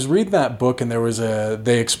reading that book and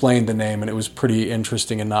they explained the name and it was pretty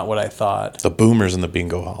interesting and not what I thought. The Boomers in the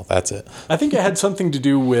Bingo Hall. That's it. I think it had something to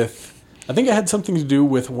do with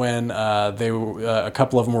when they were, a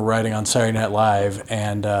couple of them were writing on Saturday Night Live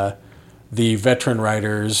and the veteran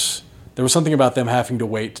writers, there was something about them having to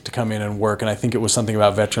wait to come in and work. And I think it was something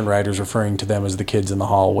about veteran writers referring to them as the kids in the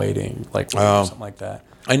hall waiting, or something like that.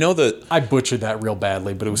 I know that I butchered that real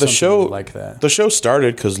badly, but it was something like that. The show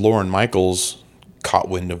started because Lorne Michaels caught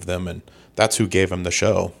wind of them, and that's who gave him the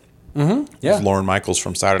show. Mm-hmm. Yeah, Lorne Michaels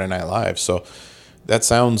from Saturday Night Live. So that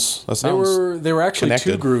sounds. They were actually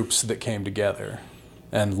connected. Two groups that came together,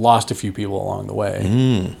 and lost a few people along the way.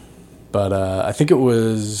 Mm. But I think it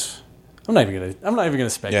was. I'm not even gonna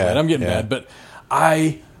speculate. Yeah, I'm getting mad, but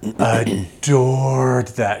I adored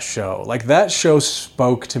that show. Like that show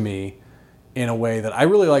spoke to me in a way that I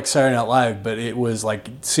really like Saturday Night Live, but it was like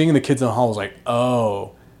seeing the Kids in the Hall was like,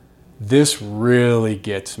 oh, this really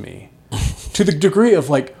gets me. To the degree of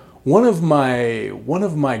like one of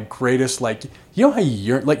my greatest, like, you know how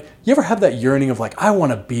you ever have that yearning of like, I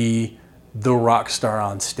want to be the rock star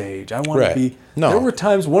on stage. I want to be. No. There were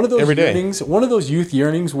times one of those youth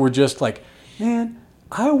yearnings were just like, man,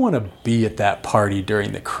 I want to be at that party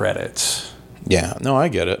during the credits. Yeah, no, I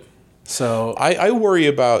get it. So I worry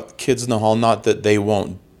about Kids in the Hall, not that they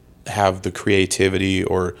won't have the creativity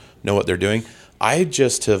or know what they're doing. I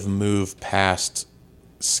just have moved past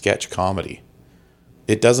sketch comedy.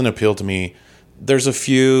 It doesn't appeal to me. There's a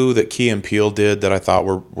few that Key and Peele did that I thought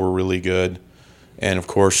were really good. And of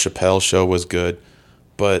course, Chappelle's show was good.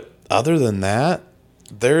 But other than that,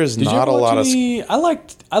 there is not a lot of...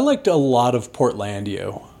 I liked a lot of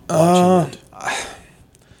Portlandia watching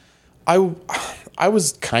it. I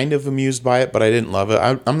was kind of amused by it, but I didn't love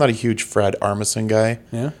it. I'm not a huge Fred Armisen guy.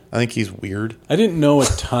 Yeah, I think he's weird. I didn't know a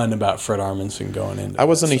ton about Fred Armisen going into it. I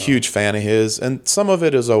wasn't a huge fan of his, and some of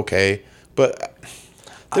it is okay, but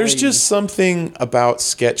there's just something about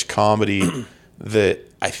sketch comedy that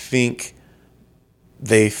I think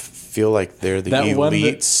they feel like they're the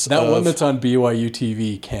elites. That one that's on BYU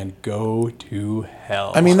TV can go to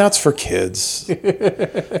hell. I mean, that's for kids.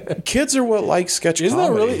 Kids are what like sketch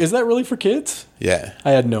comedy. Is that really for kids? Yeah.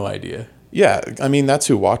 I had no idea. Yeah, I mean, that's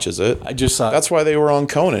who watches it. I just saw. That's why they were on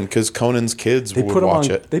Conan, because Conan's kids would watch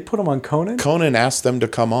it. They put them on Conan? Conan asked them to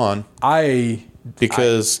come on.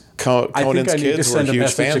 Because Conan's kids were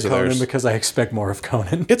huge fans of theirs. Because I expect more of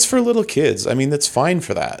Conan. It's for little kids. I mean, that's fine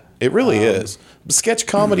for that. It really is. Sketch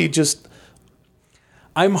comedy just...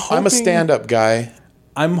 I'm a stand-up guy.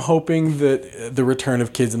 I'm hoping that the return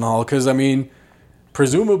of Kids in the Hall, because, I mean,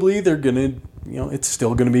 presumably they're going to, it's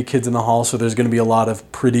still going to be Kids in the Hall, so there's going to be a lot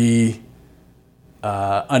of pretty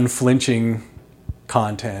unflinching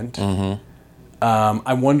content. Mm-hmm.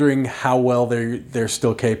 I'm wondering how well they're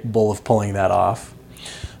still capable of pulling that off.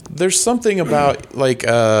 There's something about like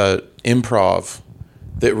improv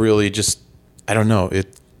that really just, I don't know,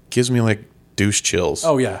 it gives me like douche chills.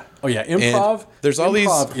 Oh yeah. Improv.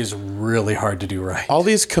 Improv is really hard to do right. All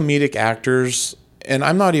these comedic actors, and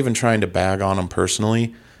I'm not even trying to bag on them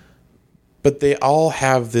personally, but they all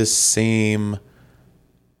have this same,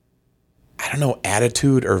 I don't know,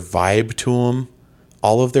 attitude or vibe to them.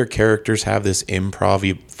 All of their characters have this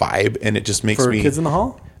improv-y vibe, and it just makes me... For Kids in the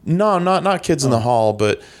Hall? No, not Kids in the Hall,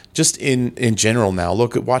 but just in general now.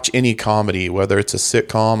 Watch any comedy, whether it's a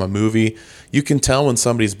sitcom, a movie. You can tell when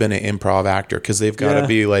somebody's been an improv actor because they've got to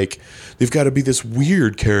be like... They've got to be this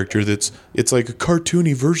weird character it's like a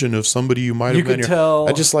cartoony version of somebody you might have been. You could tell...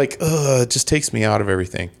 I just like, it just takes me out of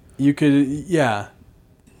everything. You could... Yeah.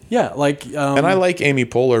 Yeah, like... and I like Amy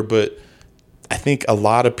Poehler, but... I think a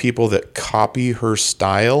lot of people that copy her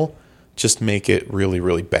style just make it really,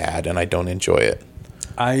 really bad, and I don't enjoy it.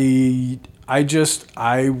 I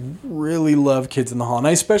I really love Kids in the Hall, and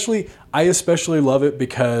I especially love it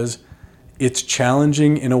because it's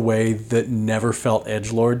challenging in a way that never felt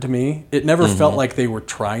edgelord to me. It never felt like they were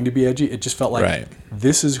trying to be edgy. It just felt like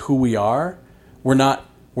this is who we are. We're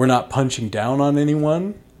not punching down on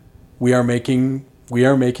anyone. We are making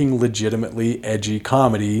legitimately edgy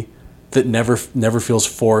comedy that never feels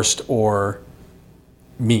forced or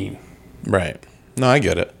mean. Right. No, I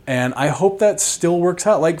get it. And I hope that still works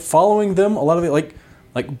out. Like, following them, a lot of it,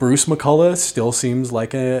 like Bruce McCullough still seems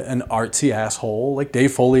like an artsy asshole. Like,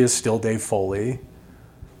 Dave Foley is still Dave Foley.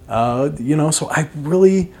 So I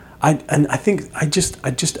think I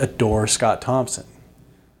just adore Scott Thompson.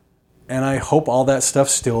 And I hope all that stuff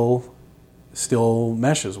still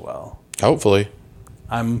meshes well. Hopefully.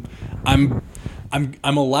 I'm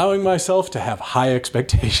allowing myself to have high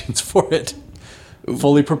expectations for it.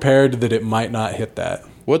 Fully prepared that it might not hit that.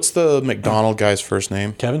 What's the McDonald guy's first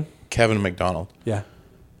name? Kevin? Kevin McDonald. Yeah.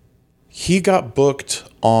 He got booked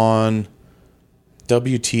on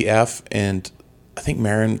WTF, and I think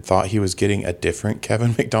Marin thought he was getting a different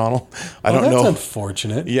Kevin McDonald. I don't know. That's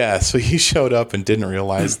unfortunate. Yeah, so he showed up and didn't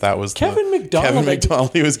realize that was Kevin McDonald. Kevin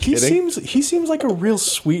McDonald he was kidding. He seems like a real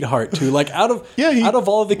sweetheart too. Like, out of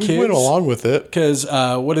all of the kids, he went along with it. Because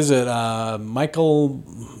what is it? Michael.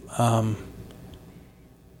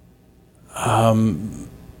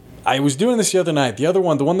 I was doing this the other night. The other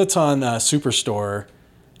one, the one that's on Superstore,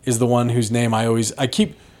 is the one whose name I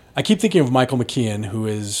keep thinking of Michael McKean, who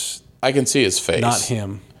is. I can see his face. Not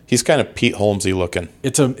him. He's kind of Pete Holmesy looking. I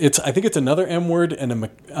think it's another M word and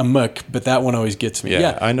a muck, but that one always gets me.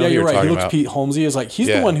 Yeah, I know. Yeah, you're right. He looks about. Pete Holmesy. Is like he's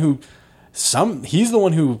the one who he's the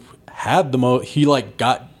one who had the most. He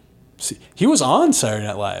was on Saturday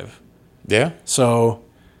Night Live. Yeah. So,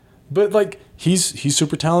 but like he's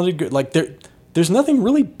super talented. Good. Like there's nothing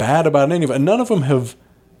really bad about any of it. None of them have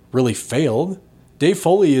really failed. Dave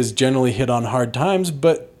Foley is generally hit on hard times,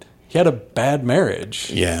 but he had a bad marriage.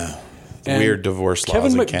 Yeah. And weird divorce laws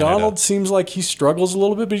Kevin in McDonald Canada. seems like he struggles a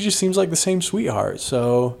little bit, but he just seems like the same sweetheart.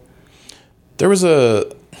 So there was a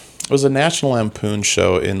National Lampoon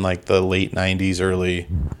show in like the late 90s, early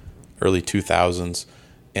 2000s,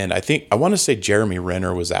 and I want to say Jeremy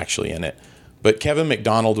Renner was actually in it, but Kevin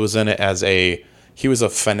McDonald was in it as he was a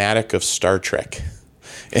fanatic of Star Trek,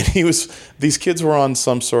 and these kids were on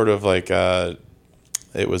some sort of like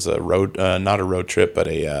it was a road, not a road trip, but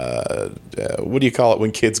what do you call it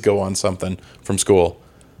when kids go on something from school?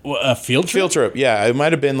 Well, a field trip? Field trip, yeah. It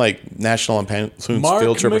might have been like National Lampoon's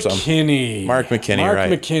field trip or something. Mark McKinney, right.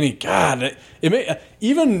 Mark McKinney. God,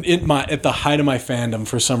 even at the height of my fandom,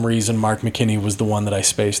 for some reason, Mark McKinney was the one that I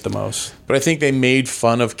spaced the most. But I think they made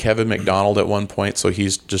fun of Kevin McDonald at one point, so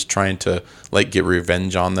he's just trying to like get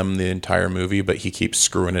revenge on them the entire movie, but he keeps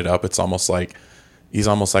screwing it up. It's almost like he's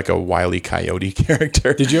almost like a Wile E. Coyote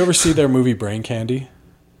character. Did you ever see their movie Brain Candy?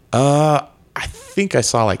 I think I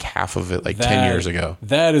saw like half of it 10 years ago.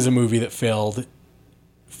 That is a movie that failed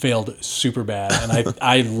super bad, and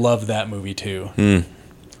I love that movie too.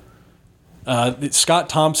 Scott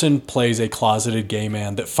Thompson plays a closeted gay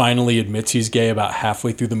man that finally admits he's gay about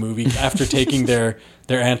halfway through the movie after taking their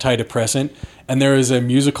antidepressant, and there is a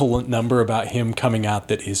musical number about him coming out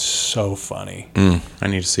that is so funny. I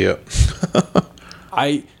need to see it.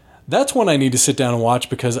 That's one I need to sit down and watch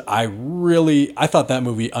because I thought that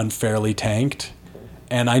movie unfairly tanked.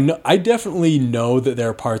 And I definitely know that there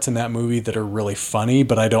are parts in that movie that are really funny,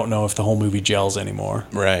 but I don't know if the whole movie gels anymore.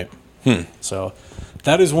 Right. So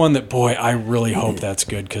that is one that, boy, I really hope that's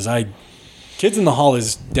good because Kids in the Hall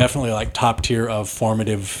is definitely like top tier of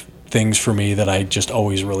formative things for me that I just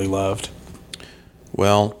always really loved.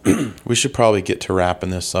 Well, we should probably get to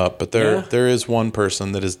wrapping this up, but there is one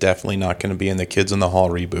person that is definitely not going to be in the Kids in the Hall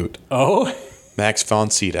reboot. Oh? Max von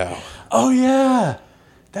Sydow. Oh, yeah.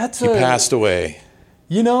 He passed away.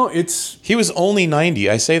 You know, he was only 90.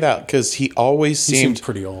 I say that because he always seemed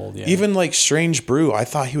pretty old, yeah. Even like Strange Brew, I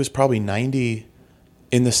thought he was probably 90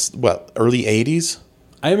 in the early 80s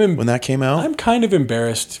when that came out. I'm kind of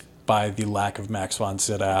embarrassed by the lack of Max von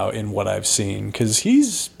Sydow in what I've seen because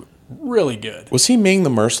he's really good. Was he Ming the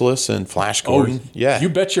Merciless in Flash Gordon? Yeah. You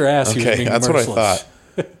bet your ass he was Ming the Merciless. What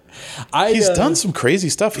I thought. He's done some crazy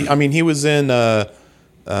stuff. He was in The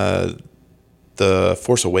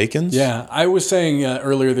Force Awakens. Yeah, I was saying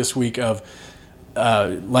earlier this week of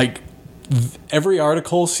every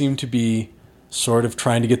article seemed to be sort of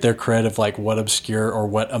trying to get their credit of like what obscure or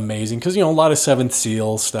what amazing, because a lot of Seventh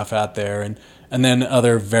Seal stuff out there, and then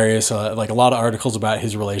other various like a lot of articles about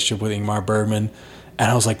his relationship with Ingmar Bergman, and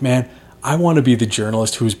I was like, man, I want to be the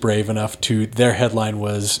journalist who's brave enough to. Their headline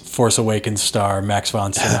was Force Awakens star Max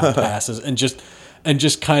von Sydow passes, and just and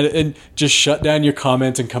just shut down your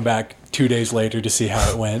comments and come back 2 days later to see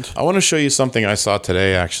how it went. I want to show you something I saw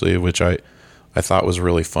today, actually, which I thought was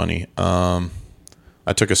really funny.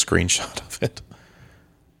 I took a screenshot of it.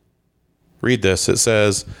 Read this. It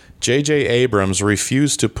says, J.J. Abrams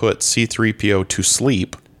refused to put C-3PO to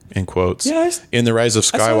sleep, in quotes, in The Rise of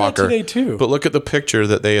Skywalker. I saw that today too. But look at the picture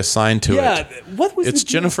that they assigned to it. What was It's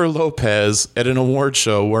Jennifer Lopez at an award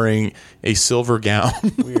show wearing a silver gown.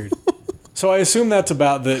 Weird. So I assume that's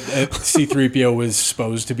about that C-3PO was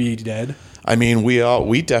supposed to be dead. I mean,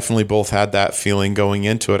 we definitely both had that feeling going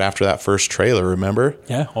into it after that first trailer, remember?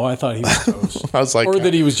 Yeah. Oh, I thought he was supposed. I was like... Or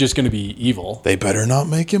that he was just going to be evil. They better not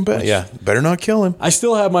make him bad. Yeah, better not kill him. I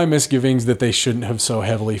still have my misgivings that they shouldn't have so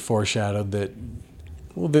heavily foreshadowed that,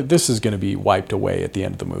 that this is going to be wiped away at the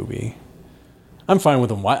end of the movie. I'm fine with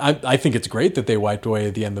them. I think it's great that they wiped away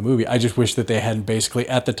at the end of the movie. I just wish that they hadn't basically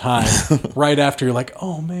at the time, right after you're like,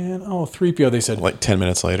 oh man, 3PO, they said. Like 10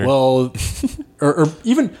 minutes later. Well, or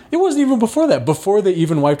even, it wasn't even before that. Before they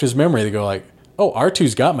even wiped his memory, they go like, oh,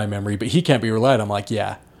 R2's got my memory, but he can't be relied on. I'm like,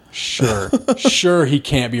 yeah, sure. Sure he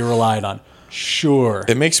can't be relied on. Sure.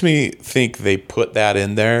 It makes me think they put that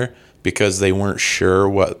in there because they weren't sure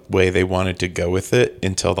what way they wanted to go with it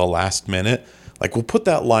until the last minute. Like, we'll put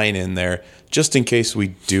that line in there just in case we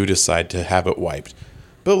do decide to have it wiped.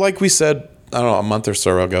 But like we said, I don't know, a month or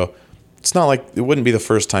so ago, it's not like it wouldn't be the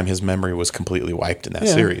first time his memory was completely wiped in that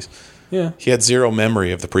series. Yeah. He had zero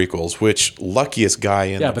memory of the prequels, which luckiest guy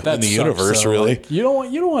in the universe, really. Like, you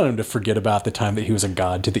don't want him to forget about the time that he was a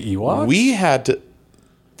god to the Ewoks. We had to...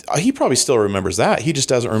 He probably still remembers that. He just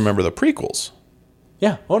doesn't remember the prequels.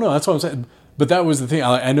 Yeah. Oh, no, that's what I'm saying. But that was the thing.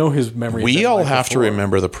 I know his memory. We all have to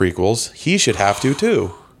remember the prequels. He should have to,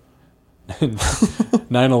 too.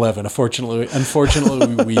 9/11.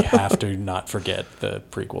 Unfortunately, we have to not forget the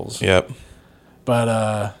prequels. Yep.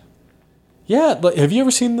 But, yeah, have you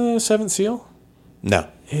ever seen The Seventh Seal? No,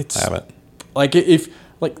 I haven't. Like,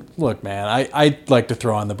 look, man, I like to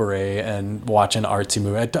throw on the beret and watch an artsy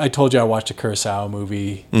movie. I told you I watched a Kurosawa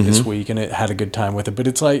movie this week, and it had a good time with it. But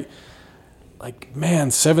it's like,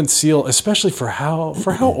 man, Seventh Seal, especially for how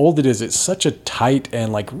old it is, it's such a tight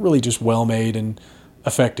and like really just well made and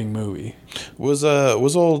affecting movie. Was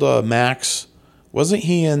old Max? Wasn't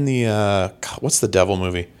he in the what's the devil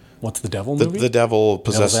movie? What's the devil movie? The devil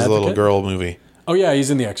possesses a little girl movie. Oh yeah, he's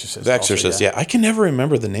in The Exorcist. The Exorcist, also, yeah. I can never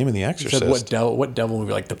remember the name of The Exorcist. You said what devil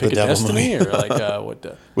movie? Like the Pick of Destiny, or like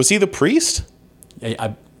what? Was he the priest?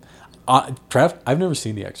 Trev, I've never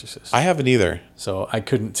seen The Exorcist. I haven't either, so I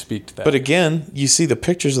couldn't speak to that. But again, you see the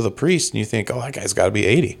pictures of the priest, and you think, oh, that guy's got to be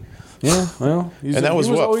 80. Yeah, well, and that was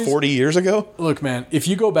what, 40 years ago? Look, man, if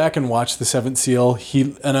you go back and watch The Seventh Seal,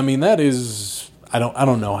 that is. I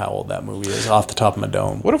don't know how old that movie is off the top of my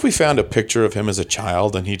dome. What if we found a picture of him as a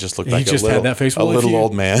child and he just looked like had that face? A little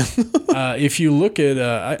old man? If you look at,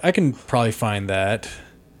 I can probably find that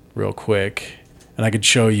real quick, and I could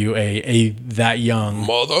show you a that young.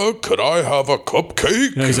 Mother, could I have a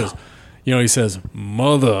cupcake? He says,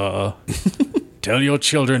 Mother, tell your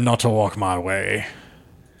children not to walk my way.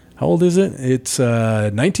 How old is it? It's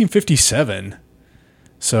 1957.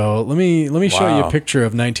 So let me show you a picture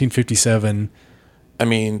of 1957. I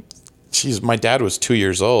mean, my dad was 2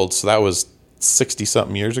 years old, so that was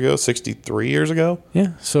 60-something years ago, 63 years ago.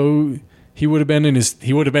 Yeah, so he would have been in his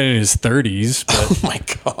 30s. But, oh my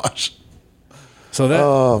gosh! So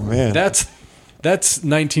that man, that's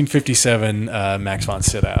 1957 Max von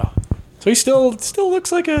Sydow. So he still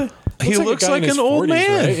looks like a looks like an old 40s,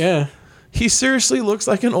 man. Right? Yeah, he seriously looks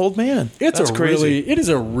like an old man. That's crazy. It is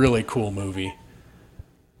a really cool movie.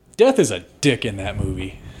 Death is a dick in that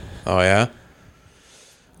movie. Oh yeah.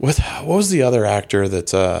 What was the other actor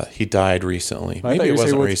that he died recently? Maybe it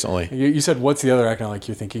wasn't recently. You said what's the other actor? Like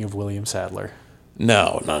you're thinking of William Sadler.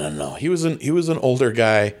 No. He was an older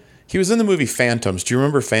guy. He was in the movie Phantoms. Do you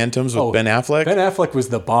remember Phantoms with Ben Affleck? Ben Affleck was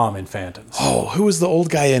the bomb in Phantoms. Oh, who was the old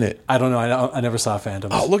guy in it? I don't know. I never saw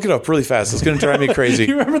Phantoms. Oh, look it up really fast. It's going to drive me crazy.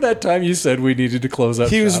 You remember that time you said we needed to close up?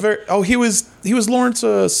 He was Lawrence.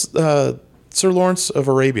 Sir Lawrence of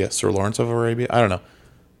Arabia. I don't know.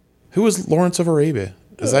 Who was Lawrence of Arabia?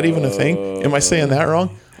 Is that even a thing? Am I saying that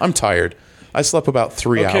wrong? I'm tired. I slept about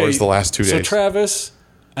 3 hours the last 2 days. So Travis,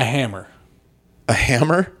 a hammer. A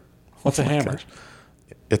hammer? What's a hammer? Gosh.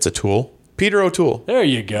 It's a tool. Peter O'Toole. There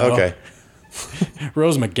you go. Okay.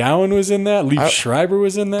 Rose McGowan was in that. Liev Schreiber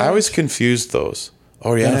was in that. I always confused those.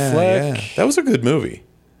 Oh, yeah. That was a good movie.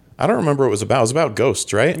 I don't remember what it was about. It was about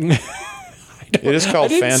ghosts, right? It is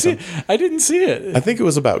called Phantom. I didn't see it. I think it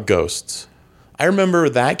was about ghosts. I remember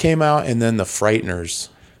that came out, and then The Frighteners.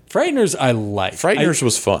 Frighteners I like. Frighteners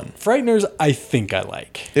was fun. Frighteners I think I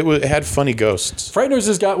like. It had funny ghosts. Frighteners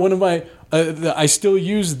has got one of my. I still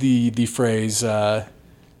use the phrase. We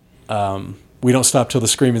don't stop till the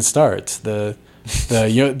screaming starts. The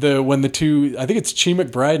when the two, I think it's Chi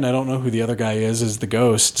McBride and I don't know who the other guy is the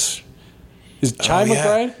ghosts. Is Chi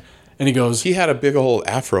McBride? And he goes, he had a big old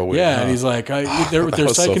afro wig. Yeah, and he's like, they're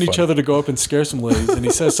psyching each other to go up and scare some ladies. And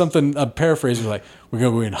he says something, a paraphrase, he's like, we're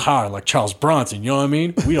going to go in hard like Charles Bronson. You know what I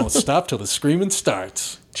mean? We don't stop till the screaming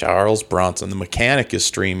starts. Charles Bronson. The Mechanic is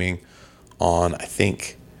streaming on, I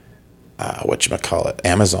think, whatchamacallit,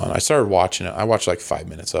 Amazon. I started watching it. I watched like 5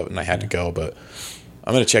 minutes of it and I had to go, but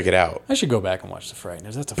I'm going to check it out. I should go back and watch The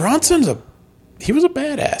Frighteners. That's a Bronson's he was a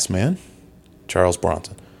badass, man. Charles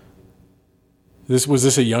Bronson. Was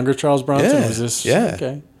this a younger Charles Bronson? Yeah. Was this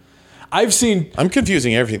Okay. I'm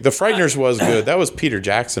confusing everything. The Frighteners was good. That was Peter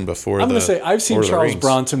Jackson before. I'm going to say I've seen Lord of the Charles Rings.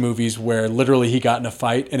 Bronson movies where literally he got in a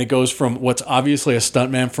fight and it goes from what's obviously a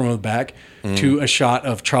stuntman from the back to a shot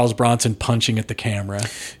of Charles Bronson punching at the camera.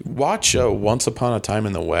 Watch Once Upon a Time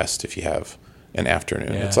in the West if you have an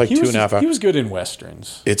afternoon. Yeah. It's like 2.5 hours. He was good in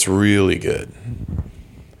westerns. It's really good.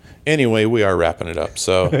 Anyway, we are wrapping it up.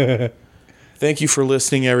 So thank you for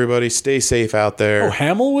listening, everybody. Stay safe out there. Oh,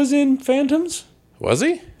 Hamill was in Phantoms? Was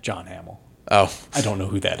he? John Hamill. Oh. I don't know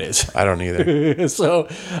who that is. I don't either. So,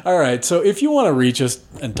 all right. So if you want to reach us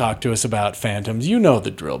and talk to us about Phantoms, you know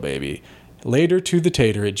the drill, baby.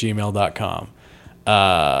 latertothetater@gmail.com.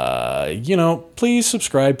 Please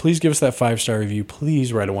subscribe. Please give us that 5-star review.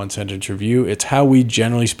 Please write a 1-sentence review. It's how we,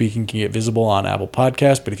 generally speaking, can get visible on Apple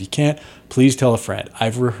Podcasts. But if you can't, please tell a friend.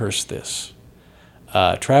 I've rehearsed this.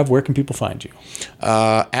 Trav, where can people find you?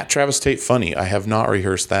 At Travis Tate Funny. I have not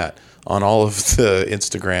rehearsed that on all of the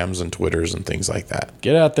Instagrams and Twitters and things like that.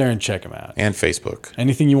 Get out there and check them out. And Facebook.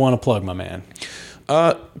 Anything you want to plug, my man?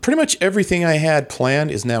 Pretty much everything I had planned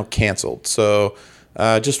is now canceled. So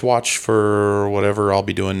just watch for whatever I'll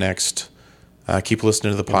be doing next. Keep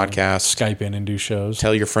listening to the podcast. Skype in and do shows.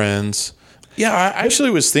 Tell your friends. Yeah, I actually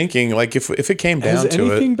was thinking, like, if it came down to it. Has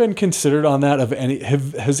anything been considered on that?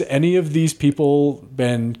 Has any of these people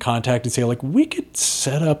been contacted and say, like, we could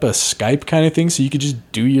set up a Skype kind of thing so you could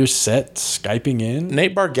just do your set Skyping in?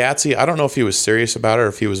 Nate Bargatze, I don't know if he was serious about it or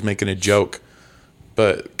if he was making a joke,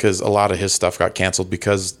 but because a lot of his stuff got canceled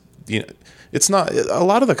because, it's not, a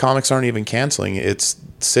lot of the comics aren't even canceling. It's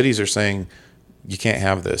cities are saying, you can't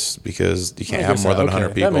have this because you can't have more than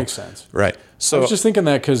 100 people. That makes sense. Right. So I was just thinking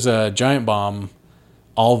that because Giant Bomb,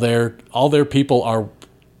 all their people are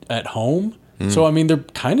at home. So, I mean, they're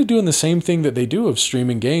kind of doing the same thing that they do of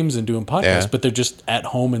streaming games and doing podcasts, but they're just at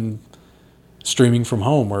home and streaming from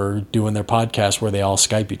home or doing their podcast where they all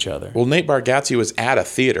Skype each other. Well, Nate Bargatze was at a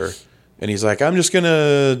theater and he's like, I'm just going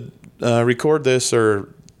to record this or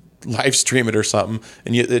live stream it or something,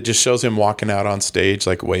 and it just shows him walking out on stage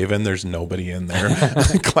like waving. There's nobody in there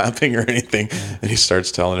clapping or anything, and he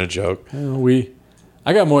starts telling a joke.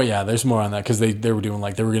 I got more. Yeah, there's more on that because they were doing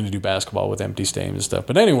they were going to do basketball with empty stadiums and stuff.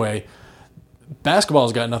 But anyway,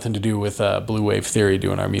 basketball's got nothing to do with Blue Wave Theory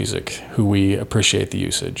doing our music, who we appreciate the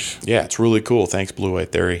usage. Yeah, it's really cool. Thanks, Blue Wave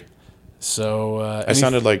Theory. So I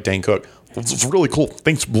sounded like Dane Cook. It's really cool.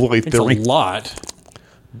 Thanks, Blue Wave Theory. It's a lot.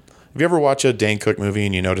 Have you ever watched a Dane Cook movie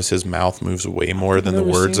and you notice his mouth moves way more than the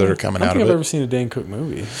words that are coming out of it? I don't think I've ever seen a Dane Cook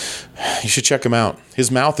movie. You should check him out. His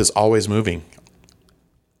mouth is always moving.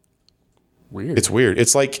 Weird. It's weird.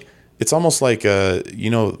 It's almost like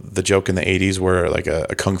the joke in the 80s where like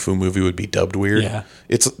a kung fu movie would be dubbed weird. Yeah.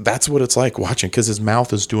 That's what it's like watching because his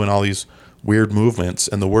mouth is doing all these weird movements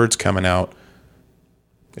and the words coming out.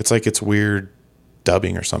 It's like it's weird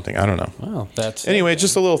dubbing or something. I don't know. Well, anyway,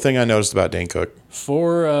 just a little thing I noticed about Dane Cook.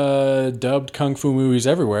 For dubbed kung fu movies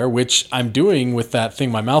everywhere, which I'm doing with that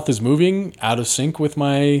thing. My mouth is moving out of sync with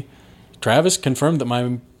my. Travis confirmed that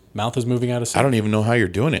my mouth is moving out of sync. I don't even know how you're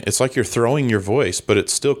doing it. It's like you're throwing your voice, but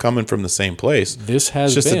it's still coming from the same place. This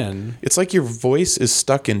has been. It's like your voice is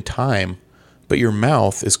stuck in time, but your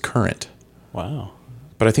mouth is current. Wow.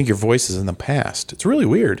 But I think your voice is in the past. It's really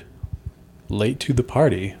weird. Late to the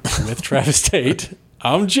party with Travis Tate.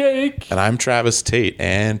 I'm Jake. And I'm Travis Tate,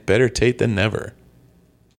 and better Tate than never.